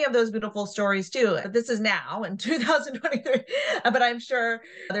there's plenty of those beautiful stories too. This is now in 2023, but I'm sure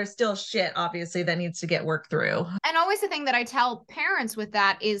there's still shit, obviously, that needs to get worked through. And always the thing that I tell parents with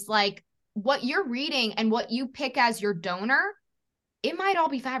that is, like, what you're reading and what you pick as your donor, it might all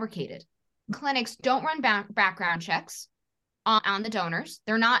be fabricated. Clinics don't run background checks on the donors.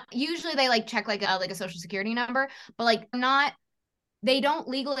 They're not, usually they check like a social security number, but they don't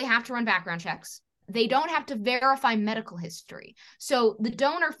legally have to run background checks. They don't have to verify medical history. So the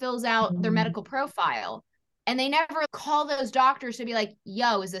donor fills out their medical profile, and they never call those doctors to be like,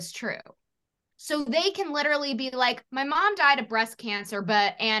 yo, is this true? So they can literally be like, my mom died of breast cancer,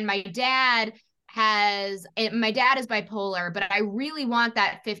 and my dad is bipolar, but I really want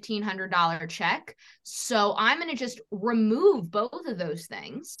that $1,500 check. So I'm going to just remove both of those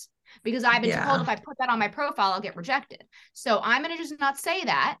things, because I've been told if I put that on my profile, I'll get rejected. So I'm going to just not say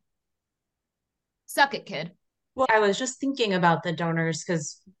that. Suck it, kid. Well, I was just thinking about the donors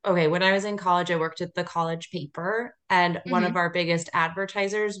because, when I was in college, I worked at the college paper, and one of our biggest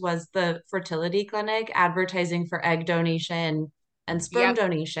advertisers was the fertility clinic advertising for egg donation and sperm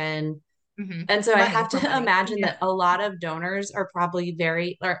donation. And so I have to imagine that a lot of donors are probably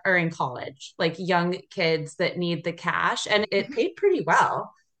are in college, like young kids that need the cash, and it paid pretty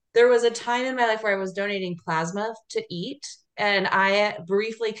well. There was a time in my life where I was donating plasma to eat, and I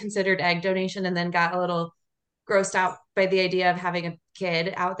briefly considered egg donation, and then got a little grossed out by the idea of having a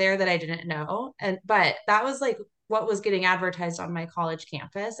kid out there that I didn't know. But that was like what was getting advertised on my college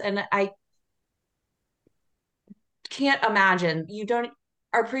campus. And I can't imagine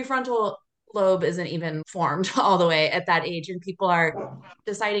our prefrontal globe isn't even formed all the way at that age, and people are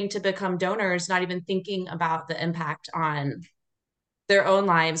deciding to become donors, not even thinking about the impact on their own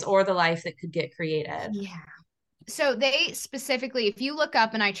lives or the life that could get created. Yeah. So they specifically, if you look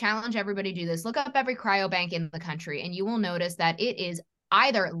up, and I challenge everybody to do this, look up every cryobank in the country, and you will notice that it is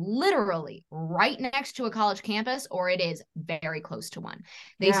either literally right next to a college campus or it is very close to one.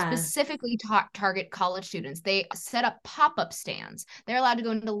 They specifically target college students. They set up pop-up stands. They're allowed to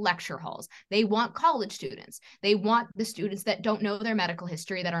go into lecture halls. They want college students. They want the students that don't know their medical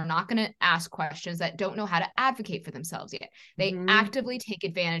history, that are not going to ask questions, that don't know how to advocate for themselves yet. They actively take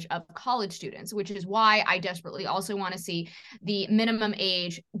advantage of college students, which is why I desperately also want to see the minimum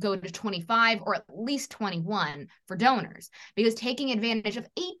age go to 25 or at least 21 for donors, because taking advantage of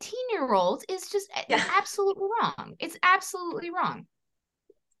 18-year-olds is just absolutely wrong. It's absolutely wrong.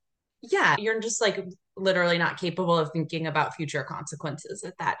 Yeah, you're just like literally not capable of thinking about future consequences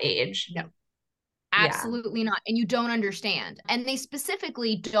at that age. No, absolutely not. And you don't understand. And they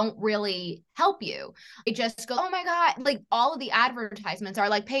specifically don't really help you. It just goes, oh my God, like all of the advertisements are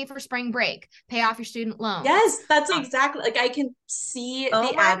like, pay for spring break, pay off your student loan. Yes, that's exactly, like I can see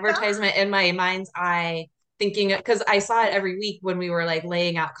the advertisement in my mind's eye, thinking, because I saw it every week when we were like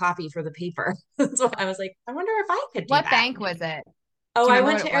laying out coffee for the paper. So I was like, I wonder if I could do what that. Bank was it? Oh, I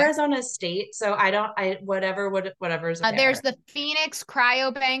went to Arizona State, so whatever's there's the Phoenix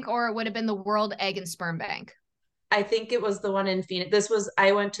Cryobank, or it would have been the World Egg and Sperm Bank. I think it was the one in Phoenix.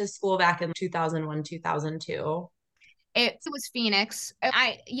 I went to school back in 2001, 2002. It was Phoenix.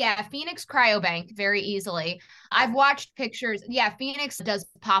 Phoenix Cryobank, very easily. I've watched pictures. Yeah, Phoenix does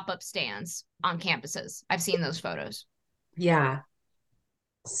pop-up stands on campuses. I've seen those photos. Yeah.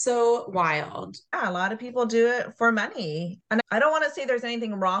 So wild. Yeah, a lot of people do it for money. And I don't want to say there's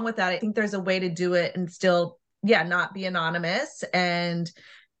anything wrong with that. I think there's a way to do it and still, not be anonymous and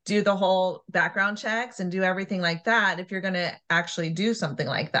do the whole background checks and do everything like that if you're going to actually do something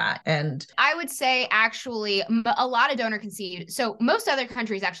like that. And I would say actually a lot of donor conceived. So most other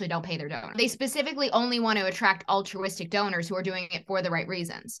countries actually don't pay their donors. They specifically only want to attract altruistic donors who are doing it for the right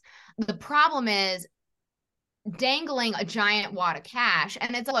reasons. The problem is dangling a giant wad of cash.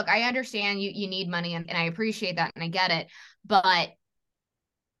 And it's, look, I understand you need money, and I appreciate that and I get it. But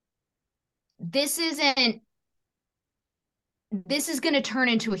this is going to turn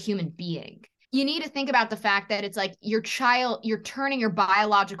into a human being. You need to think about the fact that it's like you're turning your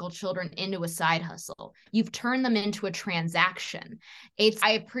biological children into a side hustle. You've turned them into a transaction.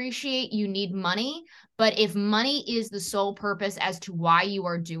 I appreciate you need money, but if money is the sole purpose as to why you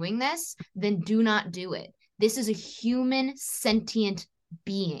are doing this, then do not do it. This is a human sentient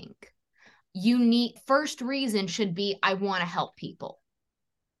being. First reason should be, I want to help people.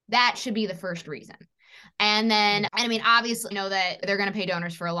 That should be the first reason. And then, I mean, obviously, know that they're going to pay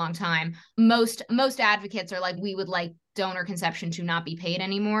donors for a long time. Most advocates are like, we would like donor conception to not be paid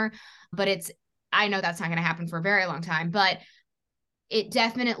anymore. But I know that's not going to happen for a very long time. But it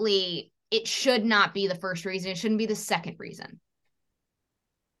should not be the first reason. It shouldn't be the second reason.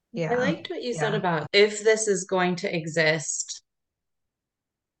 Yeah. I liked what you said about if this is going to exist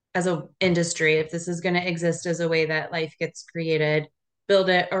as an industry, if this is going to exist as a way that life gets created, build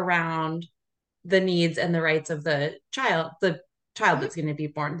it around the needs and the rights of the child that's going to be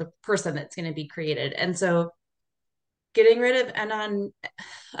born, the person that's going to be created. And so getting rid of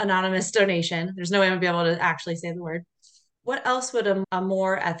anonymous donation, there's no way I'm going to be able to actually say the word. What else would a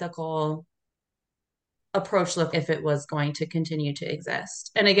more ethical approach look if it was going to continue to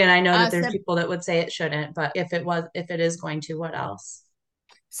exist? And again, I know that there's people that would say it shouldn't, but if it is going to, what else?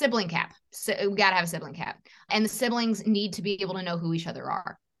 Sibling cap. So we got to have a sibling cap. And the siblings need to be able to know who each other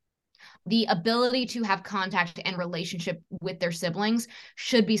are. The ability to have contact and relationship with their siblings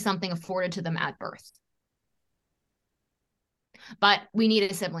should be something afforded to them at birth. But we need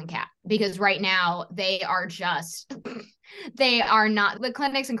a sibling cap, because right now they are not, the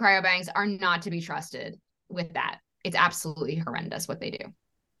clinics and cryobanks are not to be trusted with that. It's absolutely horrendous what they do.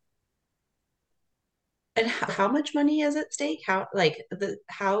 And how much money is at stake?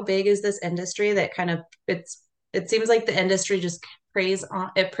 How big is this industry that kind of, it seems like the industry just preys on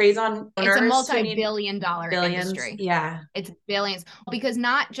owners. It's a multi-billion-dollar industry. Yeah. It's billions, because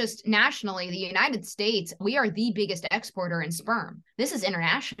not just nationally, the United States, we are the biggest exporter in sperm. This is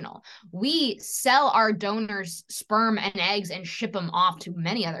international. We sell our donors sperm and eggs and ship them off to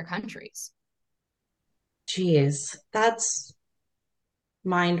many other countries. Jeez, that's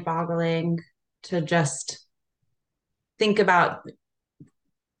mind-boggling to just think about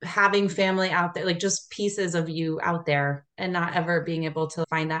having family out there, like just pieces of you out there, and not ever being able to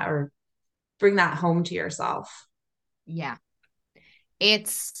find that or bring that home to yourself. Yeah.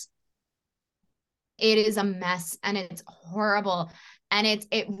 It's It is a mess and it's horrible. And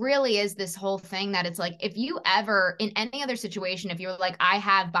it really is this whole thing that it's like, if you ever, in any other situation, if you're like, I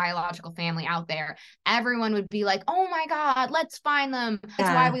have biological family out there, everyone would be like, oh my God, let's find them.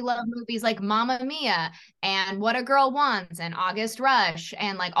 That's why we love movies like Mamma Mia and What a Girl Wants and August Rush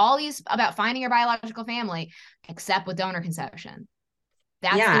and like all these about finding your biological family, except with donor conception.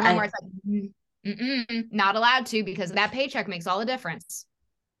 That's the one where it's like, not allowed to, because that paycheck makes all the difference.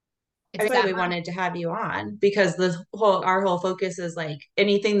 That's why we wanted to have you on, because our whole focus is like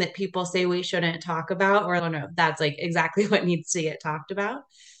anything that people say we shouldn't talk about, or no, that's like exactly what needs to get talked about.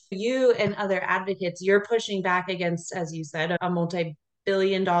 You and other advocates, you're pushing back against, as you said, a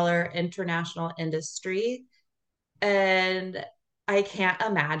multi-billion-dollar international industry. And I can't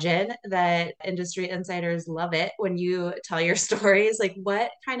imagine that industry insiders love it when you tell your stories. Like, what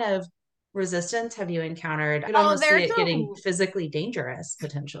kind of resistance have you encountered? I could almost see it getting physically dangerous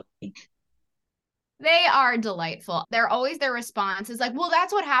potentially. They are delightful. They're always, their response is like, well,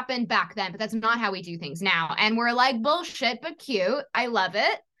 that's what happened back then, but that's not how we do things now. And we're like, bullshit, but cute. I love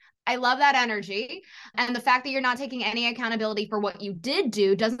it. I love that energy. And the fact that you're not taking any accountability for what you did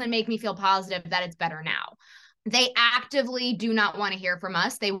do doesn't make me feel positive that it's better now. They actively do not want to hear from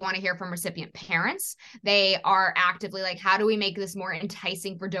us. They want to hear from recipient parents. They are actively like, how do we make this more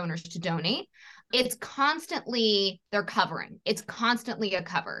enticing for donors to donate? It's constantly, they're covering. It's constantly a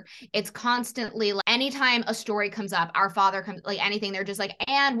cover. It's constantly like, anytime a story comes up, our father comes, like anything, they're just like,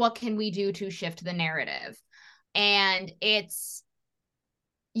 and what can we do to shift the narrative? And it's,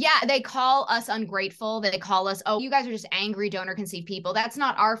 yeah, they call us ungrateful. They call us, oh, you guys are just angry donor conceived people. That's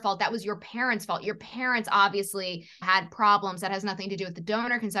not our fault. That was your parents' fault. Your parents obviously had problems that has nothing to do with the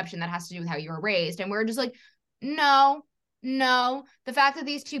donor conception. That has to do with how you were raised. And we're just like, no. The fact that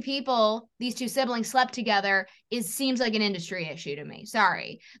these two siblings slept together seems like an industry issue to me.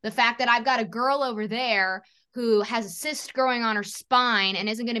 Sorry. The fact that I've got a girl over there who has a cyst growing on her spine and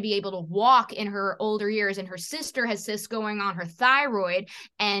isn't going to be able to walk in her older years, and her sister has cysts going on her thyroid,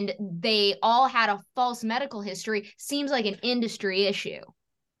 and they all had a false medical history, seems like an industry issue.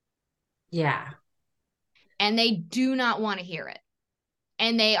 Yeah. And they do not want to hear it.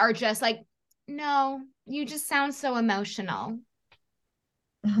 And they are just like, no, you just sound so emotional.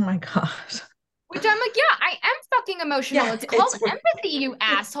 Oh my God. Which I'm like, yeah, I am fucking emotional. Yeah, it's called empathy, you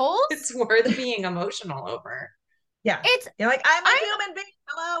assholes. It's worth being emotional over. Yeah. You're like, I'm a human being.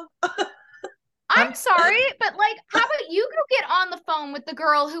 Hello. I'm sorry, but like, how about you go get on the phone with the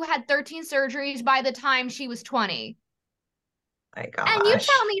girl who had 13 surgeries by the time she was 20? My gosh. And you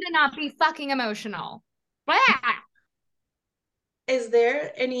tell me to not be fucking emotional. Blah. Is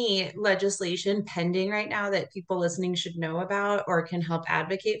there any legislation pending right now that people listening should know about or can help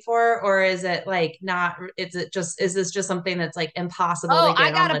advocate for? Or is it like not, is this just something that's like impossible to get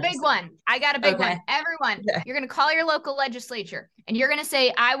I got a big one. Everyone, you're going to call your local legislature and you're going to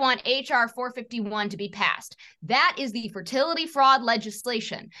say, I want HR 451 to be passed. That is the fertility fraud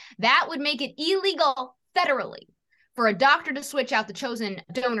legislation. That would make it illegal federally for a doctor to switch out the chosen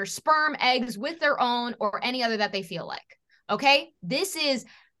donor sperm, eggs with their own or any other that they feel like. Okay, this is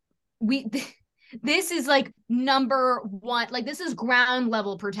like number one, like this is ground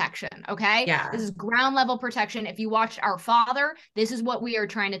level protection. Okay, this is ground level protection. If you watched Our Father, this is what we are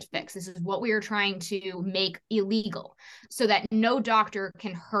trying to fix. This is what we are trying to make illegal so that no doctor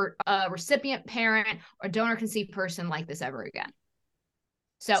can hurt a recipient parent or donor conceived person like this ever again.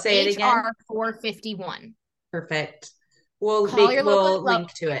 So HR 451. Perfect. We'll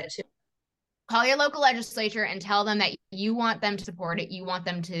link to it. Call your local legislature and tell them that you want them to support it. You want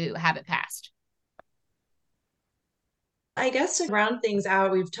them to have it passed. I guess to round things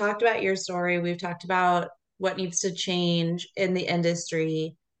out, we've talked about your story. We've talked about what needs to change in the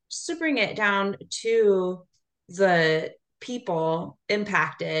industry. Just to bring it down to the people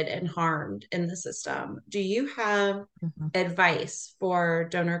impacted and harmed in the system, do you have advice for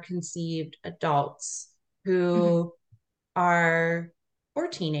donor conceived adults who are, or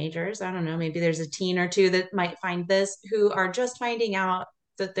teenagers, I don't know, maybe there's a teen or two that might find this, who are just finding out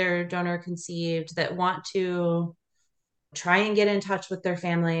that they're donor conceived, that want to try and get in touch with their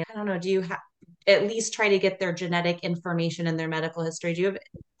family? I don't know, do you at least try to get their genetic information and their medical history? Do you have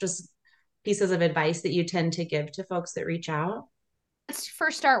just pieces of advice that you tend to give to folks that reach out? Let's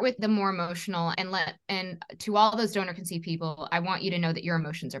first start with the more emotional, and to all those donor conceived people, I want you to know that your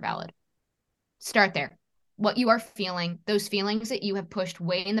emotions are valid. Start there. What you are feeling, those feelings that you have pushed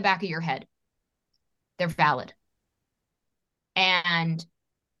way in the back of your head, they're valid. And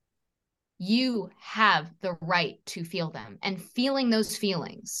you have the right to feel them. And feeling those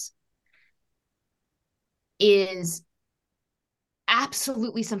feelings is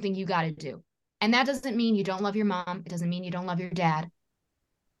absolutely something you got to do. And that doesn't mean you don't love your mom. It doesn't mean you don't love your dad.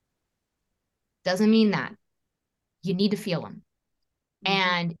 Doesn't mean that. You need to feel them.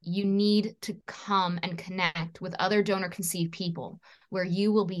 And you need to come and connect with other donor conceived people where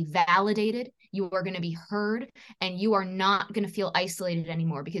you will be validated, you are going to be heard, and you are not going to feel isolated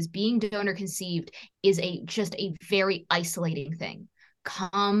anymore, because being donor conceived is just a very isolating thing.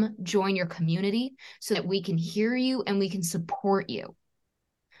 Come join your community so that we can hear you and we can support you,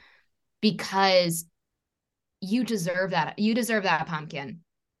 because you deserve that. You deserve that, pumpkin.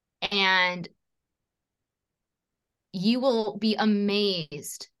 And you will be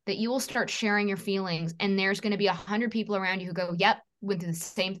amazed that you will start sharing your feelings, and there's going to be 100 people around you who go, yep, went through the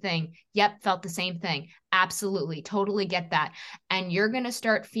same thing. Yep, felt the same thing. Absolutely, totally get that. And you're going to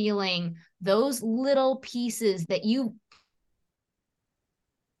start feeling those little pieces that you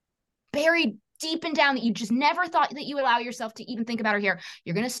buried deep and down that you just never thought that you would allow yourself to even think about or hear.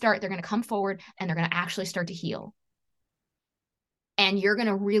 They're going to come forward, and they're going to actually start to heal. And you're going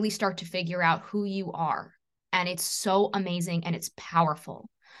to really start to figure out who you are. And it's so amazing, and it's powerful.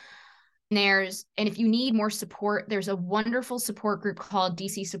 And if you need more support, there's a wonderful support group called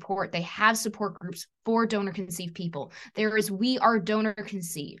DC Support. They have support groups for donor conceived people. There is We Are Donor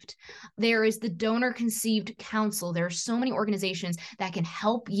Conceived. There is the Donor Conceived Council. There are so many organizations that can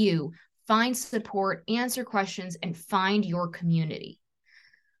help you find support, answer questions, and find your community.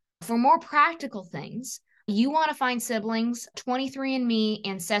 For more practical things, you want to find siblings, 23andMe,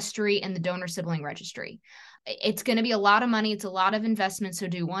 Ancestry, and the Donor Sibling Registry. It's going to be a lot of money. It's a lot of investment. So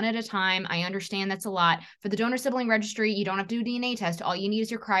do one at a time. I understand that's a lot. For the Donor Sibling Registry, you don't have to do a DNA test. All you need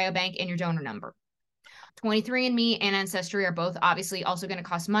is your cryobank and your donor number. 23andMe and Ancestry are both obviously also going to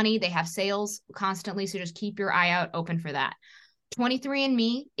cost money. They have sales constantly, so just keep your eye out open for that.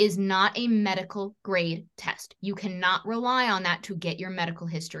 23andMe is not a medical grade test. You cannot rely on that to get your medical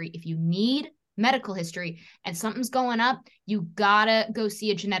history. If you need medical history and something's going up, you gotta go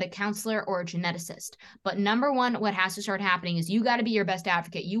see a genetic counselor or a geneticist. But number one, what has to start happening is you gotta be your best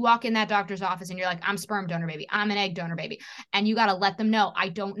advocate. You walk in that doctor's office and you're like, I'm sperm donor baby, I'm an egg donor baby. And you gotta let them know, I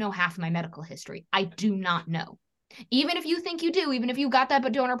don't know half of my medical history. I do not know. Even if you think you do, even if you got that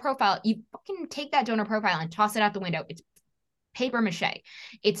donor profile, you fucking take that donor profile and toss it out the window. It's paper mache.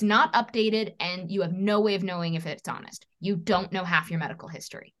 It's not updated, and you have no way of knowing if it's honest. You don't know half your medical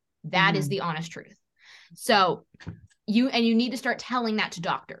history. That is the honest truth. So you need to start telling that to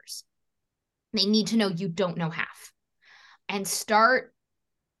doctors. They need to know you don't know half, and start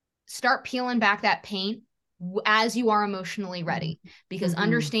peeling back that paint as you are emotionally ready, because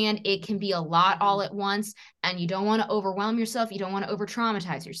understand it can be a lot all at once, and you don't want to overwhelm yourself. You don't want to over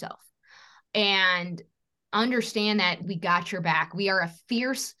traumatize yourself, and understand that we got your back. We are a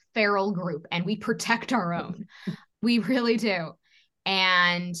fierce feral group, and we protect our own. We really do.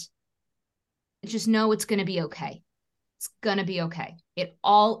 And just know it's going to be okay. It's going to be okay. It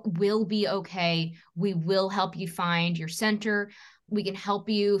all will be okay. We will help you find your center. We can help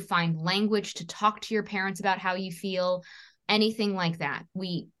you find language to talk to your parents about how you feel, anything like that.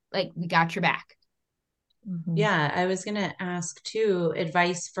 We got your back. Yeah, I was going to ask too,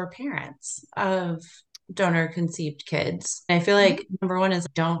 advice for parents of donor conceived kids. I feel like number one is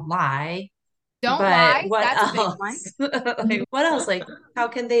don't lie. Don't lie. What That's else? Like, what else? Like, how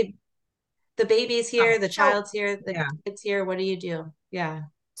can the baby's here, the child's here, the kid's here. What do you do? Yeah.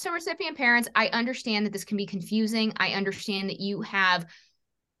 So recipient parents, I understand that this can be confusing. I understand that you have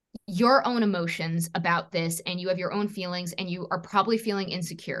your own emotions about this, and you have your own feelings, and you are probably feeling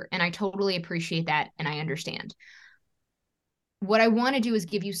insecure. And I totally appreciate that. And I understand. What I want to do is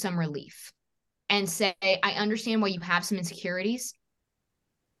give you some relief and say, I understand why you have some insecurities.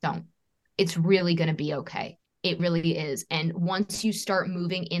 Don't. It's really going to be okay. It really is. And once you start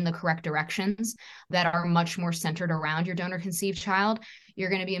moving in the correct directions that are much more centered around your donor conceived child, you're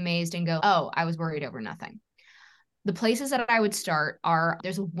going to be amazed and go, oh, I was worried over nothing. The places that I would start are,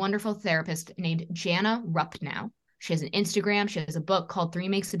 there's a wonderful therapist named Jana Rupnow. She has an Instagram. She has a book called 3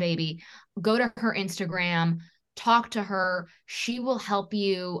 Makes a Baby. Go to her Instagram, talk to her. She will help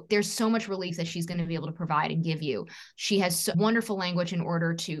you. There's so much relief that she's going to be able to provide and give you. She has wonderful language in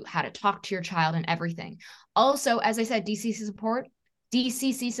order to how to talk to your child and everything. Also, as I said,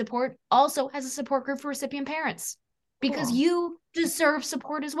 DCC Support also has a support group for recipient parents, because you deserve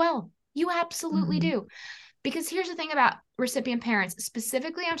support as well. You absolutely do. Because here's the thing about recipient parents,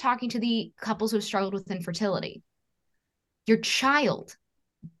 specifically I'm talking to the couples who have struggled with infertility. Your child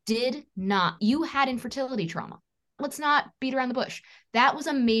you had infertility trauma. Let's not beat around the bush. That was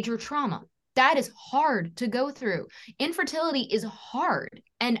a major trauma. That is hard to go through. Infertility is hard.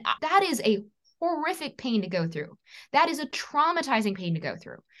 And that is a horrific pain to go through. That is a traumatizing pain to go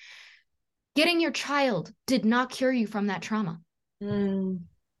through. Getting your child did not cure you from that trauma. Mm.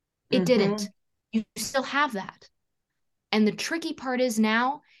 It didn't. You still have that. And the tricky part is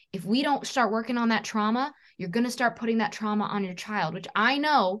now, if we don't start working on that trauma, you're going to start putting that trauma on your child, which I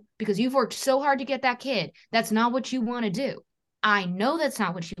know because you've worked so hard to get that kid. That's not what you want to do. I know that's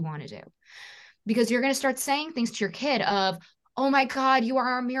not what you want to do, because you're going to start saying things to your kid of, oh my God, you are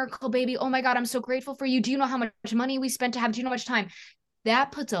our miracle baby. Oh my God, I'm so grateful for you. Do you know how much money we spent to have? Do you know how much time?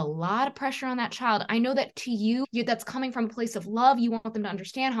 That puts a lot of pressure on that child. I know that to you, that's coming from a place of love. You want them to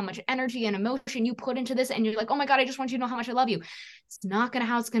understand how much energy and emotion you put into this. And you're like, oh my God, I just want you to know how much I love you. It's not going to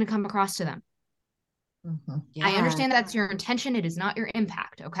how it's going to come across to them. Yeah. I understand that's your intention. It is not your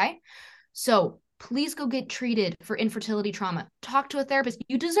impact. Okay. So please go get treated for infertility trauma. Talk to a therapist.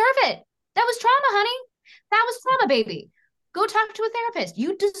 You deserve it. That was trauma, honey. That was trauma, baby. Go talk to a therapist.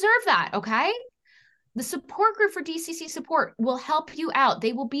 You deserve that. Okay. The support group for DCC support will help you out.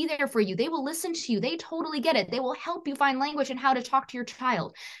 They will be there for you. They will listen to you. They totally get it. They will help you find language and how to talk to your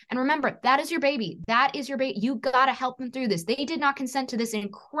child. And remember, that is your baby. That is your baby. You got to help them through this. They did not consent to this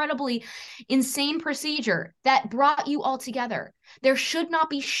incredibly insane procedure that brought you all together. There should not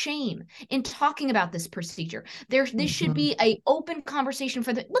be shame in talking about this procedure. This should be an open conversation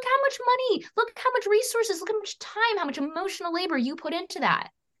for look how much money, look how much resources, look how much time, how much emotional labor you put into that.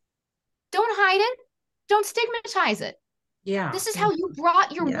 Don't hide it. Don't stigmatize it. Yeah. This is how you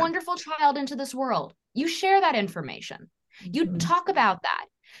brought your wonderful child into this world. You share that information. You talk about that.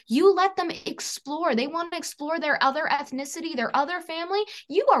 You let them explore. They want to explore their other ethnicity, their other family.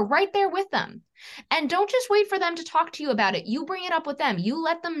 You are right there with them. And don't just wait for them to talk to you about it. You bring it up with them. You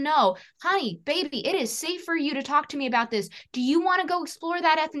let them know, honey, baby, it is safe for you to talk to me about this. Do you want to go explore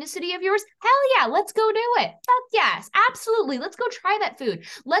that ethnicity of yours? Hell yeah, let's go do it. Yes, absolutely. Let's go try that food.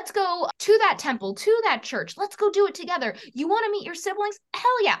 Let's go to that temple, to that church. Let's go do it together. You want to meet your siblings?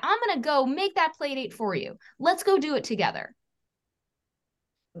 Hell yeah, I'm going to go make that play date for you. Let's go do it together.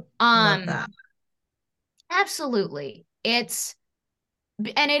 Love that. Absolutely. It is,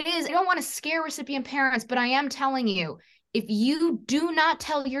 I don't want to scare recipient parents, but I am telling you, if you do not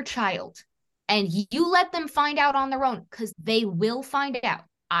tell your child and you let them find out on their own, because they will find out,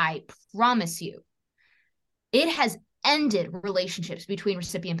 I promise you, it has ended relationships between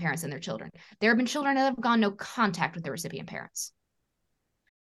recipient parents and their children. There have been children that have gone no contact with their recipient parents.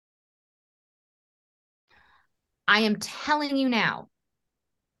 I am telling you now,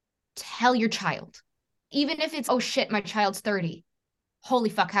 tell your child. Even if it's, oh shit, my child's 30. Holy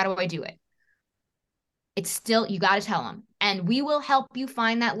fuck, how do I do it? It's still, you got to tell them. And we will help you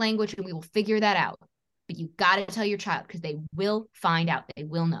find that language and we will figure that out. But you got to tell your child because they will find out. They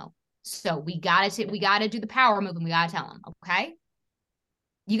will know. So we got to do the power move and we got to tell them. Okay.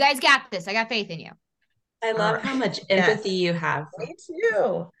 You guys got this. I got faith in you. I love how much empathy you have. Me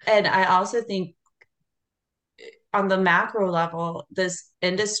too. And I also think on the macro level, this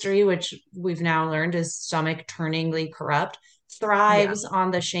industry, which we've now learned is stomach turningly corrupt, thrives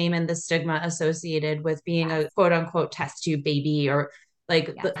on the shame and the stigma associated with being a quote unquote test tube baby, or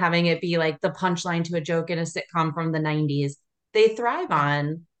like having it be like the punchline to a joke in a sitcom from the 90s. They thrive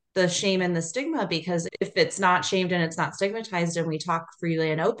on the shame and the stigma, because if it's not shamed and it's not stigmatized and we talk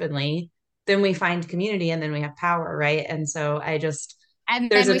freely and openly, then we find community and then we have power, right? And so and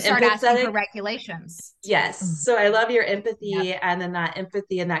then we start asking for regulations. Yes. So I love your empathy. And then that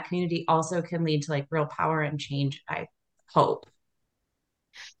empathy and that community also can lead to like real power and change, I hope.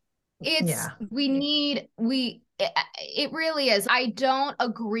 It really is. I don't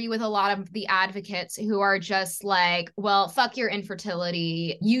agree with a lot of the advocates who are just like, well, fuck your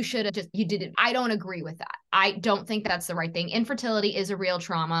infertility. You did it. I don't agree with that. I don't think that's the right thing. Infertility is a real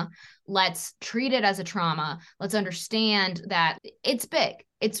trauma. Let's treat it as a trauma. Let's understand that it's big.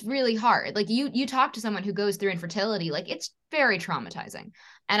 It's really hard. Like you talk to someone who goes through infertility, like it's very traumatizing.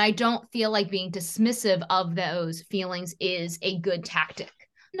 And I don't feel like being dismissive of those feelings is a good tactic,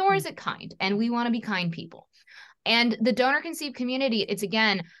 nor is it kind. And we want to be kind people. And the donor conceived community, it's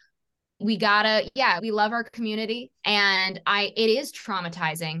again, we love our community, and it is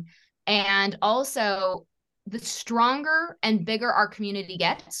traumatizing. And also the stronger and bigger our community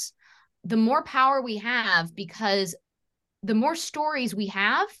gets, the more power we have, because the more stories we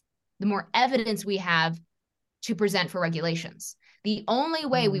have, the more evidence we have to present for regulations. The only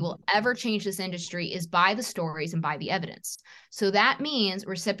way we will ever change this industry is by the stories and by the evidence. So that means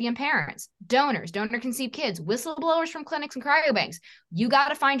recipient parents, donors, donor-conceived kids, whistleblowers from clinics and cryobanks. You got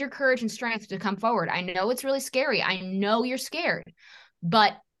to find your courage and strength to come forward. I know it's really scary. I know you're scared,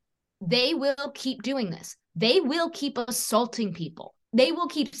 but they will keep doing this. They will keep assaulting people. They will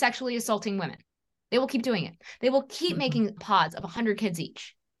keep sexually assaulting women. They will keep doing it. They will keep making pods of 100 kids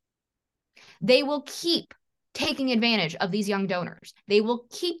each. They will keep taking advantage of these young donors. They will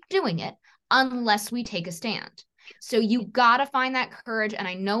keep doing it unless we take a stand. So you got to find that courage. And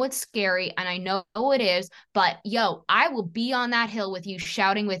I know it's scary and I know it is, but yo, I will be on that hill with you,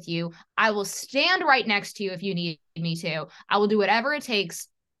 shouting with you. I will stand right next to you if you need me to. I will do whatever it takes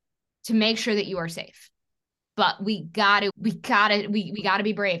to make sure that you are safe. But we gotta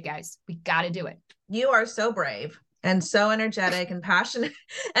be brave, guys. We gotta do it. You are so brave and so energetic and passionate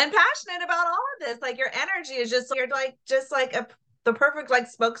about all of this. Like your energy is just, you're like, the perfect like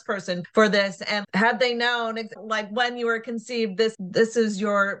spokesperson for this. And had they known like when you were conceived, this is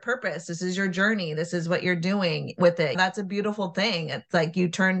your purpose, this is your journey, this is what you're doing with it. That's a beautiful thing. It's like you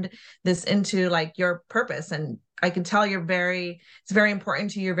turned this into like your purpose. And I can tell it's very important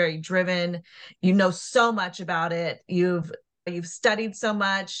to you. You're very driven. You know so much about it. You've studied so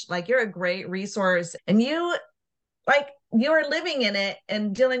much. Like you're a great resource, and you are living in it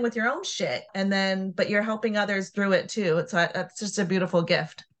and dealing with your own shit, but you're helping others through it too. So that's just a beautiful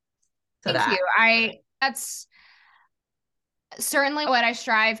gift. Thank you. That's certainly what I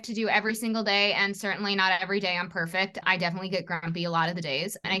strive to do every single day, and certainly not every day I'm perfect. I definitely get grumpy a lot of the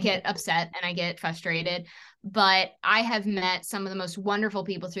days, and I get upset and I get frustrated, but I have met some of the most wonderful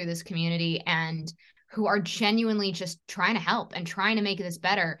people through this community and who are genuinely just trying to help and trying to make this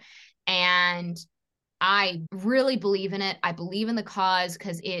better. And I really believe in it. I believe in the cause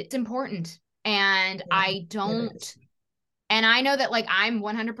because it's important. And I know that like I'm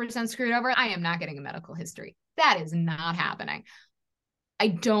 100% screwed over. I am not getting a medical history. That is not happening. I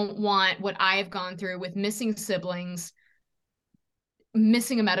don't want what I have gone through with missing siblings,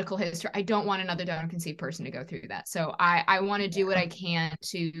 missing a medical history. I don't want another donor conceived person to go through that. So I want to do what I can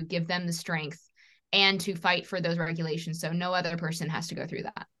to give them the strength and to fight for those regulations so no other person has to go through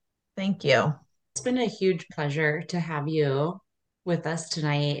that. Thank you. It's been a huge pleasure to have you with us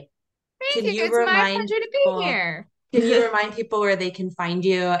tonight. Thank you. It's my pleasure to be here. Can you remind people where they can find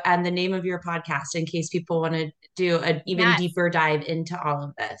you and the name of your podcast in case people want to do an even deeper dive into all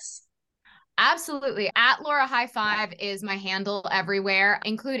of this? Absolutely. At Laura High Five is my handle everywhere.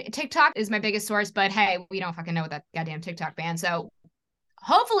 Include TikTok is my biggest source, but hey, we don't fucking know that goddamn TikTok ban. So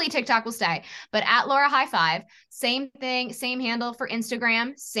hopefully TikTok will stay, but at Laura High Five, same thing, same handle for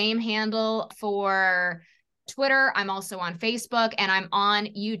Instagram, same handle for Twitter. I'm also on Facebook and I'm on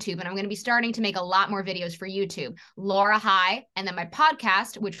YouTube, and I'm going to be starting to make a lot more videos for YouTube. Laura High. And then my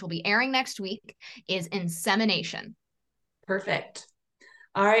podcast, which will be airing next week, is Insemination. Perfect.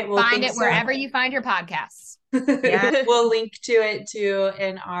 All right. Well, find it wherever you find your podcasts. Yeah. We'll link to it too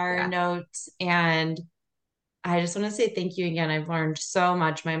in our notes. And I just want to say thank you again. I've learned so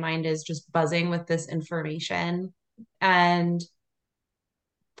much. My mind is just buzzing with this information, and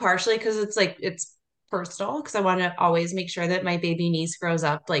partially because it's personal, because I want to always make sure that my baby niece grows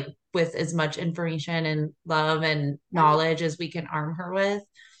up like with as much information and love and knowledge as we can arm her with.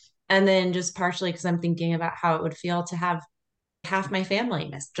 And then just partially because I'm thinking about how it would feel to have half my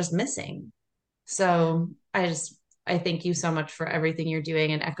family missing. So I thank you so much for everything you're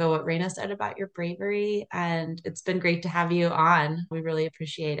doing, and echo what Raina said about your bravery. And it's been great to have you on. We really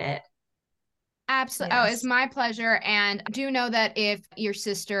appreciate it. Absolutely. Yes. Oh, it's my pleasure. And do know that if your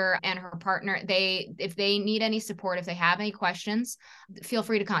sister and her partner, if they need any support, if they have any questions, feel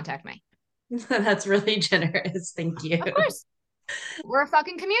free to contact me. That's really generous. Thank you. Of course. We're a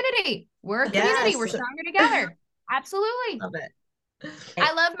fucking community. We're a community. We're stronger together. Absolutely. Love it.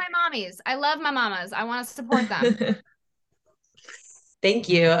 I love my mommies. I love my mamas. I want to support them. Thank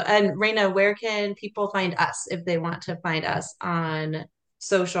you. And Raina, where can people find us if they want to find us on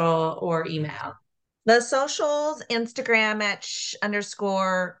social or email? The socials, Instagram at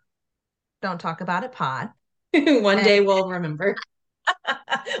 _ don't talk about it pod. One day we'll remember.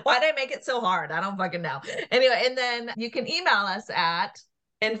 Why did I make it so hard? I don't fucking know. Anyway, and then you can email us at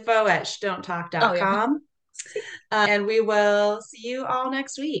info@shedon'ttalk.com. And we will see you all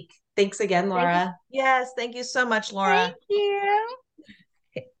next week. Thanks again, Laura. Yes, thank you so much, Laura. Thank you.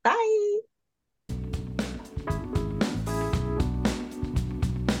 Okay, bye.